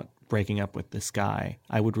cavalier about breaking up with this guy.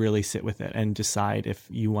 I would really sit with it and decide if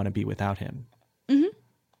you want to be without him. Mm-hmm.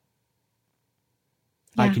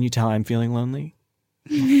 Yeah. Can you tell I'm feeling lonely?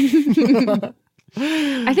 I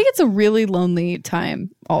think it's a really lonely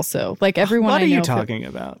time also. Like everyone What I are know you talking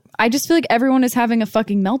about? I just feel like everyone is having a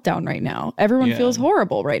fucking meltdown right now. Everyone feels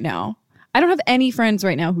horrible right now. I don't have any friends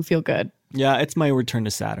right now who feel good. Yeah, it's my return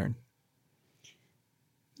to Saturn.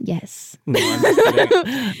 Yes. No, I'm just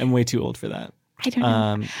kidding. I'm way too old for that. I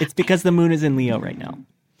don't know. It's because the moon is in Leo right now.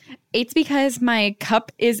 It's because my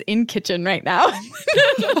cup is in kitchen right now.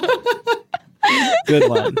 Good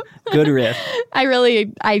one. Good riff.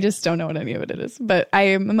 I just don't know what any of it is, but I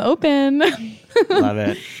am open. Love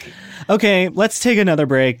it. Okay, let's take another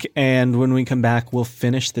break, and when we come back, we'll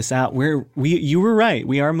finish this out. You were right.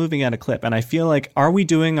 We are moving at a clip, and I feel like, are we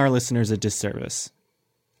doing our listeners a disservice?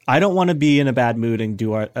 I don't want to be in a bad mood and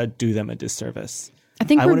do them a disservice. I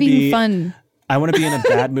think we're being fun. I want to be in a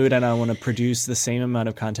bad mood, and I want to produce the same amount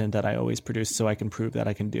of content that I always produce so I can prove that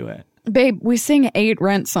I can do it. Babe, we sing 8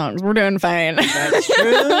 Rent songs. We're doing fine. That's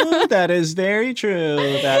true. That is very true.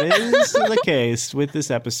 That is the case with this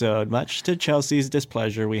episode. Much to Chelsea's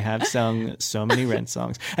displeasure, we have sung so many Rent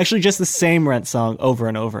songs. Actually, just the same Rent song over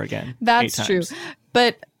and over again. That's true.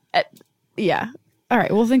 But yeah. All right,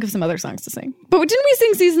 we'll think of some other songs to sing. But didn't we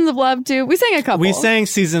sing Seasons of Love too? We sang a couple. We sang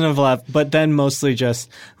Season of Love, but then mostly just,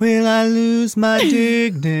 will I lose my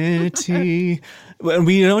dignity?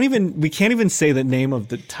 We can't even say the name of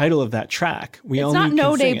the title of that track. It's not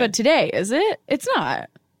No Day But Today, is it? It's not.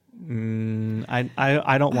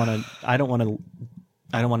 I don't want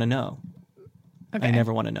to know. Okay. I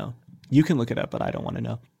never want to know. You can look it up, but I don't want to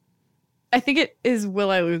know. I think it is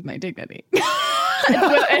Will I Lose My Dignity.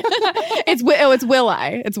 It's Will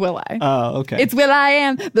I. It's Will I. Oh, okay. It's Will I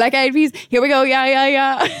Am. Black Eyed Peas. Here we go.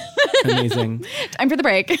 Yeah. Amazing. Time for the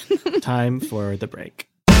break. Time for the break.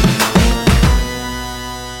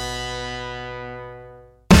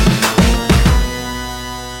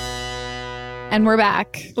 And we're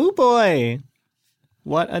back. Oh boy.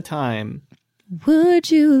 What a time. Would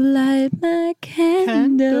you light my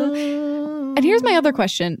candle? And here's my other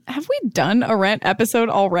question. Have we done a Rent episode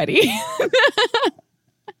already?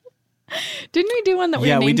 Didn't we do one that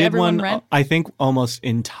we named everyone Rent? I think almost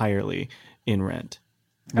entirely in Rent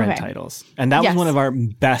titles. And that was one of our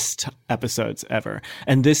best episodes ever.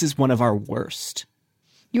 And this is one of our worst.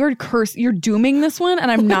 You're dooming this one, and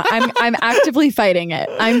I'm not. I'm actively fighting it.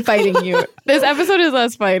 I'm fighting you. This episode is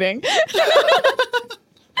us fighting.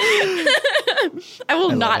 I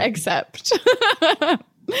will not accept.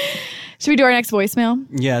 Should we do our next voicemail?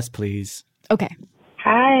 Yes, please. Okay.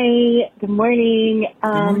 Hi. Good morning.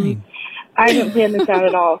 Good morning. I haven't planned this out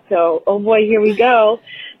at all, so oh boy, here we go.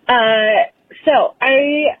 So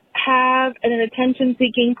I have an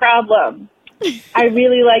attention-seeking problem. I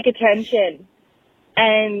really like attention,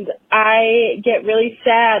 and I get really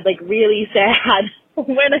sad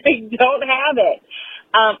when I don't have it.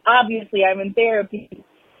 Obviously, I'm in therapy.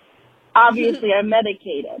 Obviously, I'm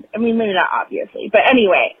medicated. I mean, maybe not obviously, but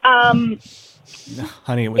anyway. No,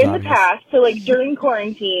 honey, it was in obvious. The past, so like during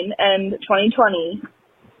quarantine and 2020,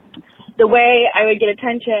 the way I would get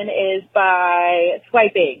attention is by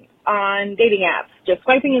swiping on dating apps. Just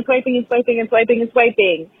swiping and swiping and swiping and swiping and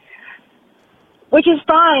swiping. Which is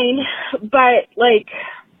fine, but like,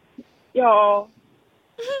 y'all,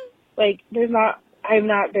 like it's not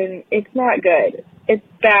good. It's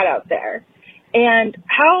bad out there. And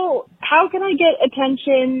how can I get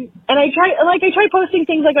attention? And I try posting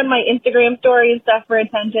things like on my Instagram story and stuff for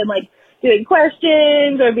attention, like doing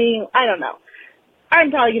questions or I don't know. I'm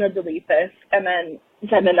probably going to delete this and then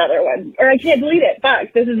send another one. Or I can't delete it.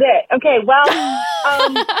 Fuck, this is it. Okay, well,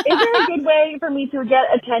 is there a good way for me to get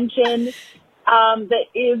attention that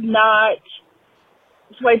is not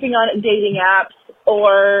swiping on dating apps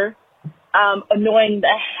or annoying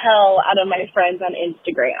the hell out of my friends on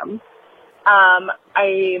Instagram? I'm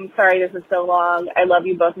sorry this is so long. I love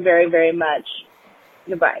you both very, very much.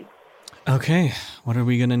 Goodbye. Okay, what are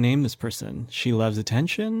we going to name this person? She loves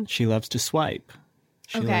attention. She loves to swipe.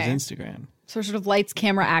 She loves Instagram. So sort of lights,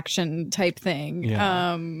 camera, action type thing.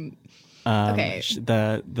 Yeah. Okay.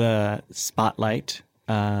 The Spotlight,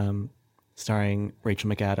 starring Rachel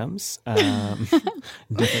McAdams.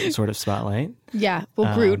 Different sort of Spotlight. Yeah.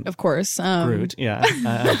 Well, Groot, of course. Groot, yeah.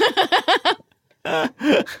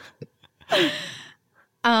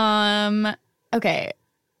 Okay.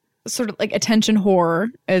 Sort of like attention whore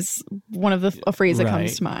is one of a phrase that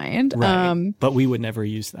comes to mind. Right. But we would never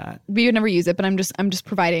use that. We would never use it, but I'm just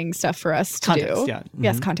providing stuff for us to do. Yeah. Mm-hmm.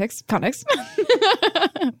 Yes, context.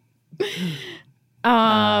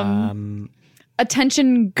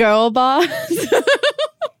 Attention girl boss.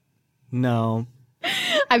 No.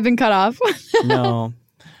 I've been cut off. No.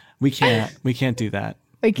 We can't do that.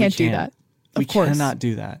 We can't do that. We cannot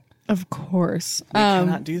do that. Of course. We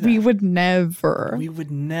cannot do that. We would never. We would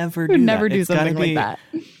never do that. Never do something like that.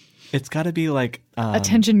 It's got to be like...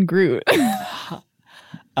 attention Groot.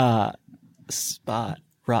 Spot.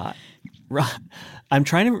 Rot. I'm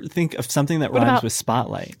trying to think of something that rhymes with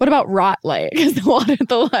spotlight. What about rot light? Because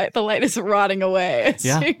the light is rotting away.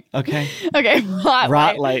 Yeah. Okay. Okay.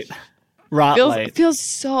 Rot light. It feels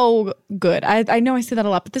so good. I know I say that a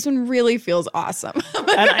lot, but this one really feels awesome.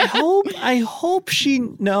 And I hope she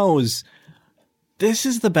knows this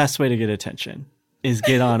is the best way to get attention. is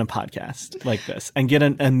get on a podcast like this and get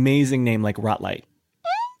an amazing name like Rotlight.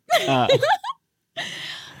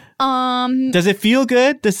 Does it feel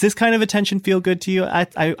good? Does this kind of attention feel good to you?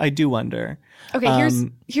 I do wonder. Okay,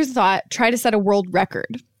 here's the thought. Try to set a world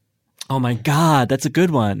record. Oh my God, that's a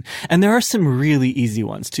good one. And there are some really easy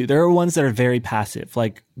ones too. There are ones that are very passive,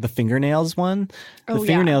 like the fingernails one. The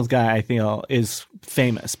fingernails guy, I feel, is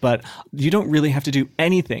famous, but you don't really have to do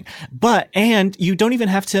anything. And you don't even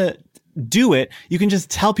have to do it. You can just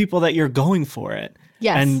tell people that you're going for it.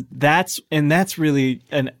 Yes. And that's really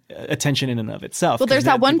an attention in and of itself. Well, there's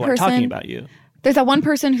that one person talking about you. There's that one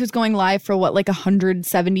person who's going live for like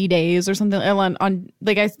 170 days or something on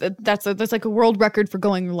that's like a world record for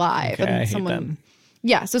going live. Okay, I hate them.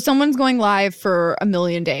 Yeah, so someone's going live for 1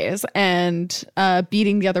 million days and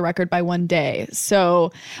beating the other record by 1 day.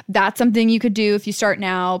 So that's something you could do if you start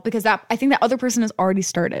now, because I think that other person has already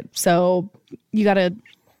started. So you got to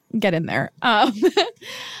get in there.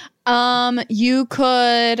 You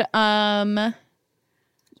could start.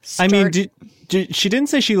 I mean, she didn't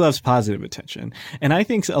say she loves positive attention, and I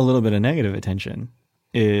think a little bit of negative attention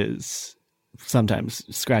is sometimes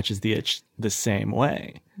scratches the itch the same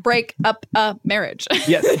way. Break up a marriage.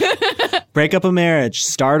 Yes. Break up a marriage.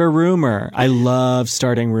 Start a rumor. I love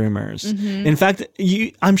starting rumors. Mm-hmm. In fact,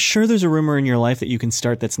 I'm sure there's a rumor in your life that you can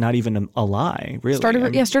start that's not even a lie, really. Start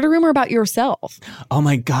a rumor about yourself. Oh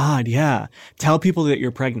my God, yeah. Tell people that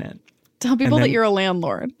you're pregnant. Tell people that you're a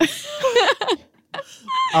landlord.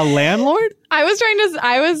 A landlord? I was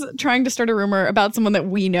trying to start a rumor about someone that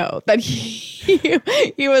we know that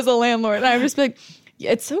he was a landlord. And I would just be like,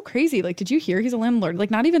 it's so crazy. Like, did you hear he's a landlord? Like,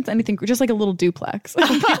 not even anything, just like a little duplex. And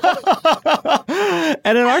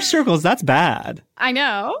in our circles, that's bad. I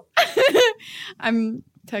know. I'm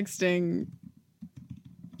texting.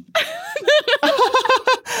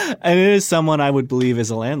 And it is someone I would believe is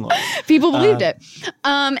a landlord. People believed it.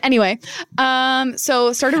 Anyway,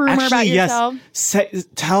 so start a rumor about yourself. Yes.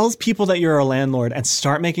 Tells people that you're a landlord and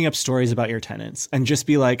start making up stories about your tenants and just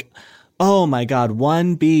be like, oh my God,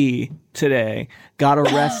 1B today got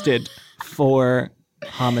arrested for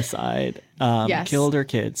homicide, killed her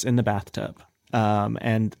kids in the bathtub.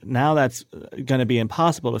 And now that's going to be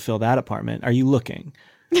impossible to fill that apartment. Are you looking?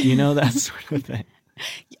 You know, that sort of thing.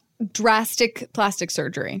 Drastic plastic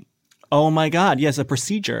surgery. Oh my God. Yes. A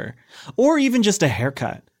procedure or even just a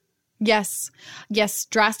haircut. Yes.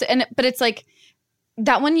 Drastic. But it's like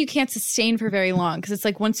that one you can't sustain for very long. Cause it's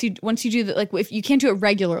like once you do that, like if you can't do it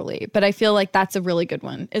regularly, but I feel like that's a really good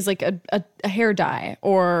one is like a hair dye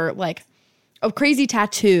or like a crazy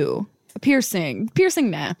tattoo, a piercing,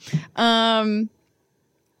 nah.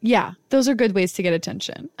 Yeah, those are good ways to get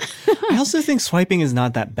attention. I also think swiping is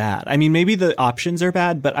not that bad. I mean, maybe the options are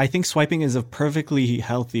bad, but I think swiping is a perfectly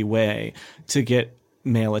healthy way to get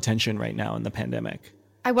male attention right now in the pandemic.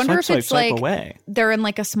 I wonder if it's like away. They're in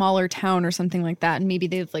like a smaller town or something like that, and maybe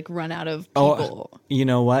they've like run out of people. Oh, you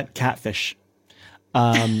know what? Catfish.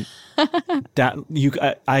 I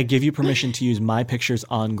give you permission to use my pictures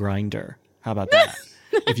on Grindr. How about that?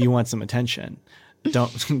 If you want some attention.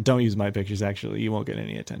 Don't use my pictures, actually. You won't get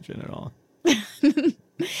any attention at all.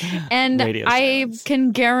 And I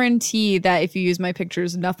can guarantee that if you use my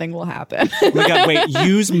pictures, nothing will happen. Oh my God, wait,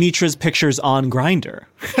 use Mitra's pictures on Grindr.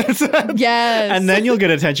 Yes. And then you'll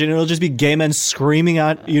get attention. It'll just be gay men screaming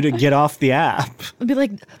at you to get off the app. It'll be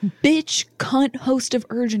like, bitch, cunt, host of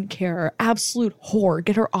Urgent Care, absolute whore,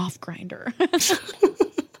 get her off Grindr.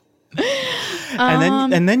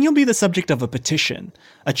 And then you'll be the subject of a petition,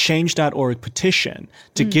 a change.org petition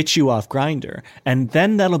to get you off Grindr. And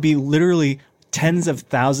then that'll be literally tens of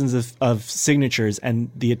thousands of signatures, and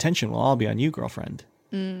the attention will all be on you, girlfriend.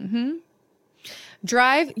 Mm-hmm.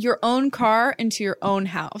 Drive your own car into your own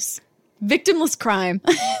house. Victimless crime.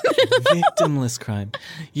 Victimless crime.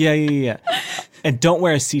 Yeah. And don't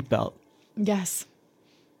wear a seatbelt. Yes.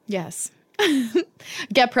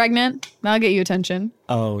 Get pregnant. That'll get you attention.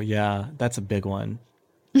 Oh, yeah. That's a big one.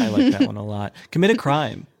 I like that one a lot. Commit a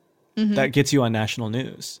crime. Mm-hmm. That gets you on national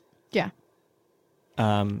news. Yeah.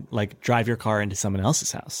 Like drive your car into someone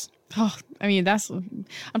else's house. Oh, I mean, that's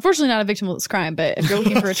unfortunately not a victimless crime, but if you're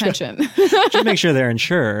looking for attention. Just make sure they're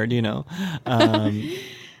insured, you know. I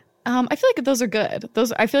feel like those are good.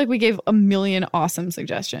 I feel like we gave a million awesome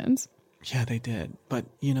suggestions. Yeah, they did. But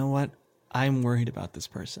you know what? I'm worried about this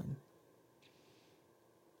person.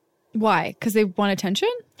 Why? Because they want attention?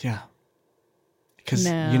 Yeah. Because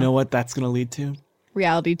you know what that's going to lead to?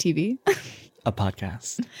 Reality TV. A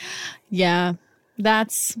podcast. Yeah.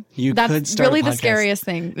 That's could really the scariest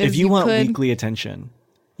thing. If you want weekly attention,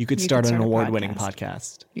 you could start an award-winning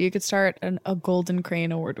podcast. You could start a Golden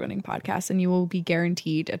Crane award-winning podcast, and you will be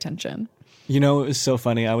guaranteed attention. You know, it was so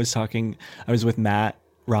funny. I was with Matt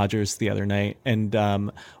Rogers the other night,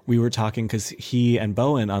 and we were talking because he and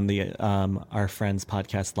Bowen on the our friends'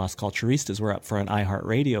 podcast Las Culturistas were up for an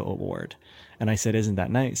iHeartRadio award. And I said, isn't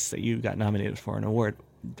that nice that you got nominated for an award?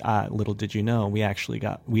 Little did you know, we actually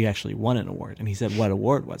won an award. And he said, what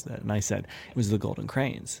award was that? And I said, it was the Golden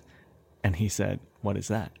Cranes. And he said, what is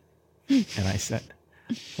that? And I said,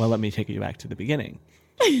 well, let me take you back to the beginning.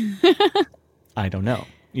 I don't know,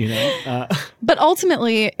 you know? But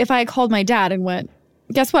ultimately, if I called my dad and went,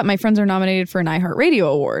 guess what? My friends are nominated for an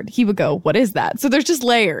iHeartRadio award. He would go, what is that? So there's just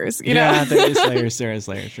layers, you know? Yeah, there is layers. There is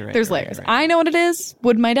layers. You're right, there's layers. Right. I know what it is.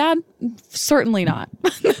 Would my dad? Certainly not.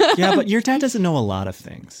 Yeah, but your dad doesn't know a lot of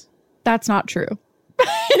things. That's not true.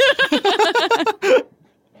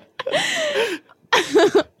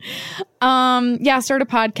 Yeah, start a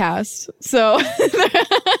podcast. So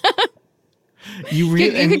you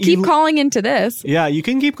could keep calling into this. Yeah, you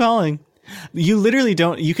can keep calling. You literally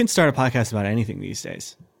don't. You can start a podcast about anything these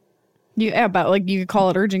days. Yeah, about like you could call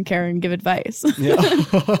it urgent care and give advice. Yeah.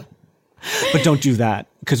 But don't do that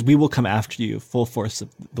because we will come after you full force of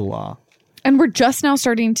the law. And we're just now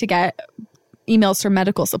starting to get emails from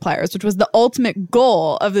medical suppliers, which was the ultimate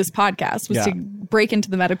goal of this podcast, was to break into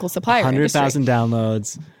the medical supplier 100,000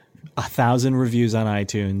 downloads, 1,000 reviews on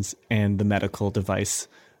iTunes, and the medical device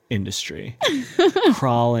industry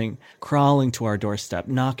crawling to our doorstep,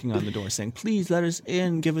 knocking on the door saying, please let us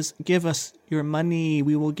in, give us your money,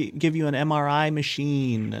 we will give you an MRI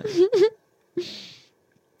machine.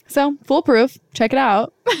 So foolproof, check it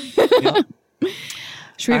out. Yep.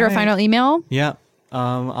 Should we read our final email? Yeah.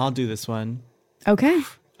 I'll do this one. Okay,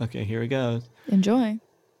 here we go. enjoy.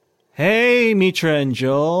 Hey, Mitra and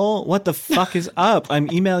Joel. What the fuck is up? I'm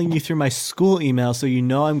emailing you through my school email, so you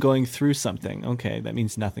know I'm going through something. Okay, that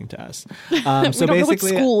means nothing to us. We don't know what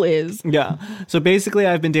school is. Yeah. So basically,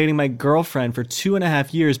 I've been dating my girlfriend for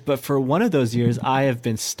 2.5 years, but for one of those years, I have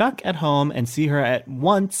been stuck at home and see her at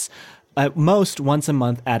most once a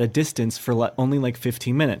month at a distance for only like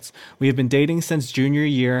 15 minutes. We have been dating since junior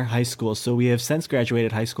year high school, so we have since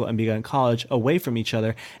graduated high school and begun college away from each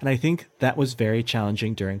other, and I think that was very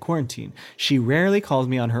challenging during quarantine. She rarely calls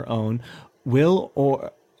me on her own will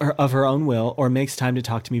or makes time to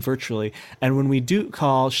talk to me virtually, and when we do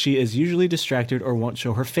call, she is usually distracted or won't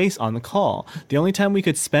show her face on the call. The only time we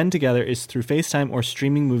could spend together is through FaceTime or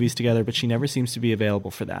streaming movies together, but she never seems to be available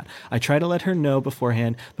for that. I try to let her know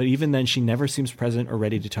beforehand, but even then she never seems present or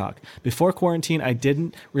ready to talk. Before quarantine, I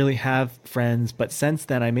didn't really have friends, but since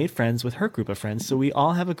then I made friends with her group of friends, so we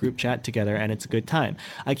all have a group chat together and it's a good time.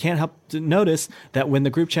 I can't help to notice that when the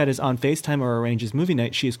group chat is on FaceTime or arranges movie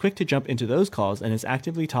night, she is quick to jump into those calls and is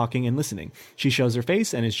actively talking and listening. She shows her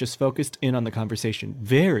face and is just focused in on the conversation.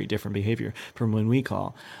 Very different behavior from when we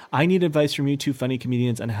call. I need advice from you two funny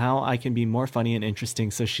comedians on how I can be more funny and interesting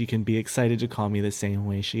so she can be excited to call me the same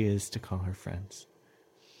way she is to call her friends.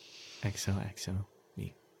 XOXO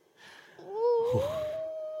me.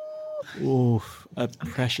 Ooh, a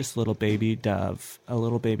precious little baby dove. A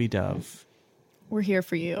little baby dove. We're here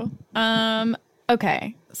for you.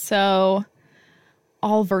 Okay, so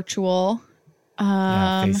all virtual.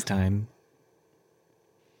 FaceTime.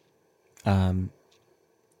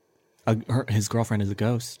 His girlfriend is a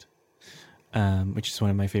ghost, which is one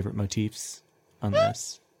of my favorite motifs on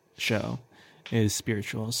this show, is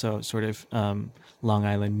spiritual. So sort of Long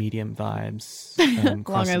Island medium vibes.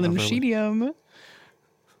 Long Island medium.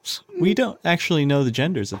 We don't actually know the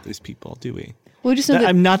genders of these people, do we? We just know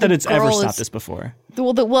that not that it's ever stopped us before.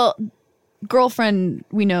 Well, girlfriend,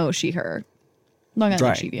 we know she, her. Long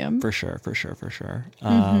Island medium. For sure.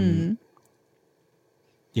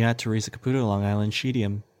 Yeah, Teresa Caputo, Long Island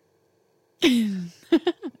medium.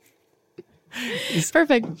 It's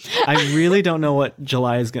perfect. I really don't know what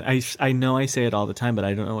July is going to... I know I say it all the time, but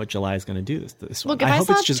I don't know what July is going to do this one. Look, if I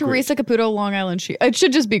saw Teresa Caputo, Long Island it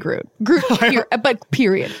should just be Groot. Groot, but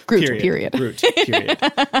period. Groot, period. Groot, period.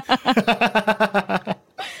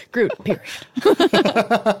 Groot, period.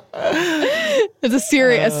 It's a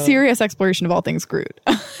serious exploration of all things Groot.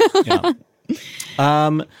 Yeah.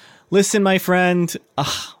 Listen, my friend,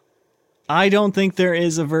 I don't think there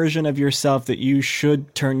is a version of yourself that you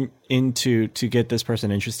should turn into to get this person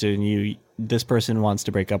interested in you. This person wants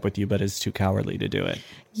to break up with you, but is too cowardly to do it.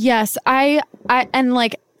 Yes,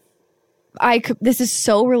 this is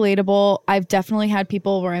so relatable. I've definitely had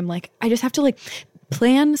people where I'm like, I just have to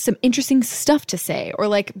plan some interesting stuff to say, or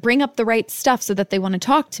bring up the right stuff so that they want to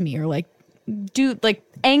talk to me, or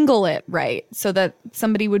angle it right so that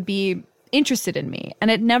somebody would be interested in me, and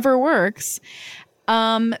it never works.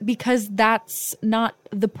 because that's not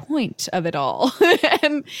the point of it all.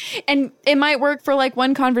 and it might work for like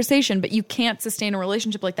one conversation, but you can't sustain a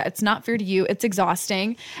relationship like that. It's not fair to you. It's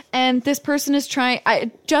exhausting. And this person is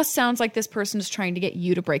it just sounds like this person is trying to get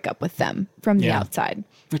you to break up with them from the outside.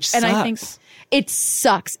 Which sucks. And I think it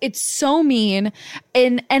sucks. It's so mean.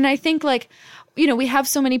 And I think like, you know, we have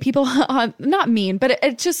so many people not mean, but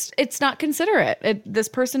it's not considerate. This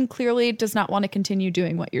person clearly does not want to continue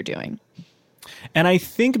doing what you're doing. And I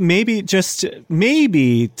think maybe I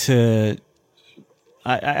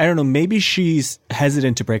don't know, maybe she's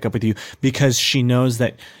hesitant to break up with you because she knows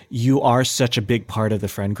that you are such a big part of the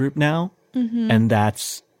friend group now. Mm-hmm.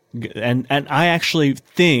 And I actually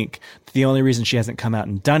think the only reason she hasn't come out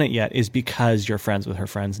and done it yet is because you're friends with her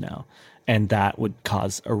friends now. And that would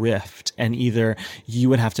cause a rift. And either you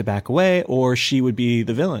would have to back away or she would be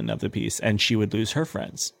the villain of the piece and she would lose her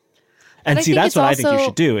friends. And see, that's what I think you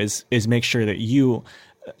should do is make sure that you,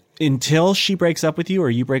 until she breaks up with you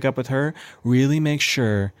or you break up with her, really make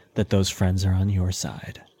sure that those friends are on your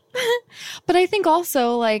side. But I think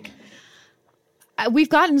also, like, we've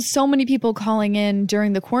gotten so many people calling in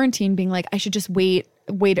during the quarantine being like, I should just wait,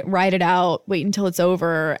 ride it out, wait until it's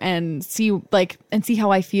over and see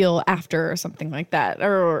how I feel after or something like that.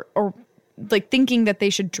 Or like thinking that they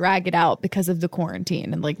should drag it out because of the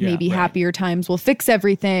quarantine and like maybe happier times will fix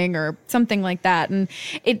everything or something like that. And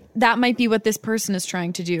that might be what this person is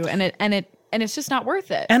trying to do. And it's just not worth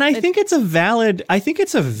it. And I think it's a valid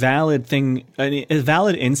thing, a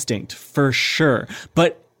valid instinct for sure.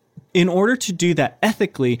 But in order to do that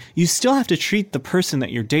ethically, you still have to treat the person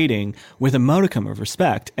that you're dating with a modicum of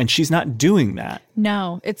respect. And she's not doing that.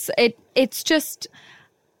 No, it's just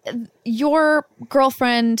your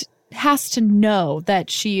girlfriend has to know that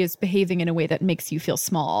she is behaving in a way that makes you feel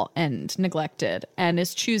small and neglected and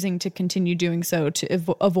is choosing to continue doing so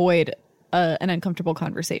to avoid an uncomfortable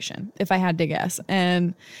conversation, if I had to guess.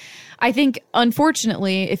 And I think,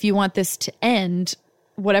 unfortunately, if you want this to end,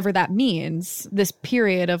 whatever that means, this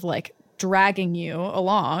period of like dragging you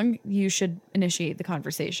along, you should initiate the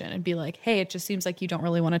conversation and be like, hey, it just seems like you don't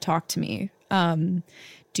really want to talk to me.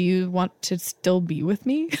 Do you want to still be with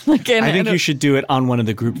me? I think you should do it on one of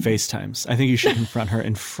the group FaceTimes. I think you should confront her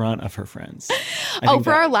in front of her friends.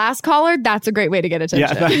 Our last caller, that's a great way to get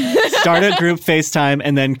attention. Yeah, start a group FaceTime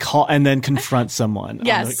and then call and then confront someone.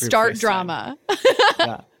 Yes, start FaceTime. Drama.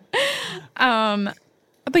 Yeah.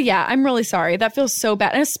 But yeah, I'm really sorry. That feels so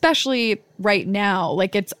bad. And especially right now,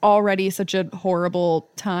 like it's already such a horrible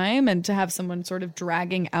time. And to have someone sort of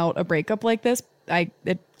dragging out a breakup like this,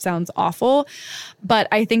 it sounds awful. But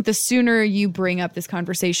I think the sooner you bring up this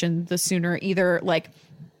conversation, the sooner either like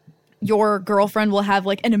your girlfriend will have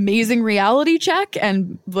like an amazing reality check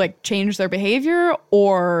and like change their behavior,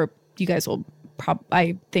 or you guys will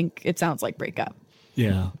I think it sounds like break up.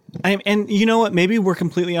 Yeah. And you know what? Maybe we're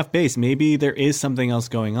completely off base. Maybe there is something else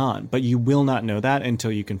going on, but you will not know that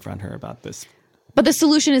until you confront her about this. But the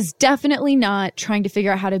solution is definitely not trying to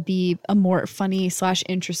figure out how to be a more funny /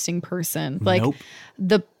 interesting person. Like nope.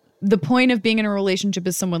 The point of being in a relationship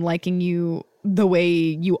is someone liking you the way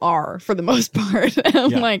you are for the most part.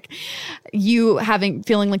 Like you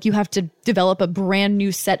feeling like you have to develop a brand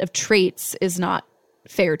new set of traits is not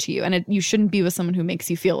fair to you. And you shouldn't be with someone who makes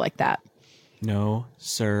you feel like that. No,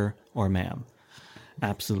 sir or ma'am.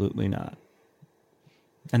 Absolutely not.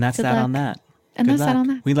 And that's Good that luck. on that. And Good that's luck. that on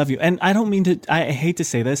that. We love you. And I don't mean to, I hate to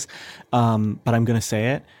say this, but I'm going to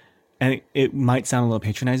say it. And it might sound a little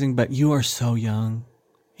patronizing, but you are so young.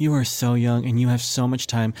 You are so young and you have so much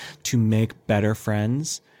time to make better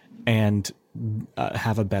friends and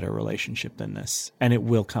have a better relationship than this. And it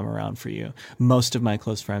will come around for you. Most of my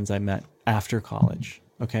close friends I met after college.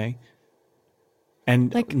 Okay.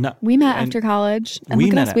 And we met after college, and we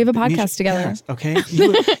have a podcast together. Yes, okay,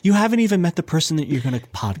 you haven't even met the person that you're going to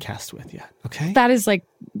podcast with yet. Okay, that is like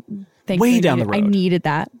way down the road. I needed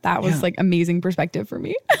that. That was like amazing perspective for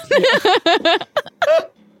me.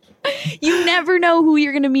 You never know who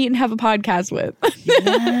you're going to meet and have a podcast with. You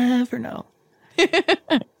never know.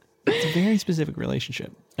 It's a very specific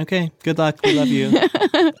relationship. Okay, good luck. We love you.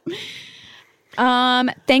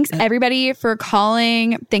 Thanks everybody for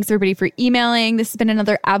calling. Thanks everybody for emailing. This has been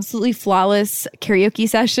another absolutely flawless karaoke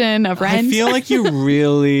session of Rent. I feel like you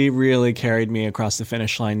really, really carried me across the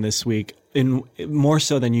finish line this week, in more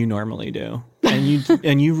so than you normally do.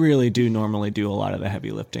 And you really do normally do a lot of the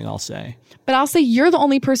heavy lifting, I'll say. But I'll say you're the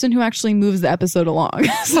only person who actually moves the episode along.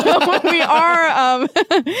 So we are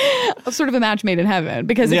sort of a match made in heaven.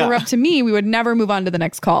 Because if it were up to me, we would never move on to the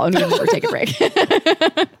next call and we would never take a break.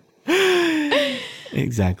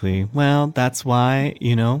 Exactly. Well, that's why,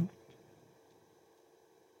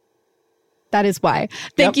 That is why.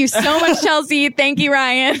 Thank you so much, Chelsea. Thank you,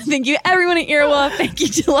 Ryan. Thank you, everyone at Earwolf. Thank you,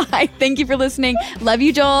 July. Thank you for listening. Love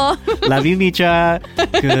you, Joel. Love you, Mitra.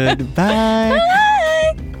 Goodbye. Bye.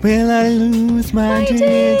 Will I lose my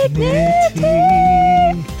dignity?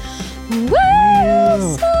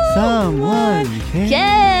 Will someone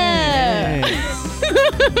care?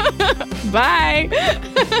 Bye.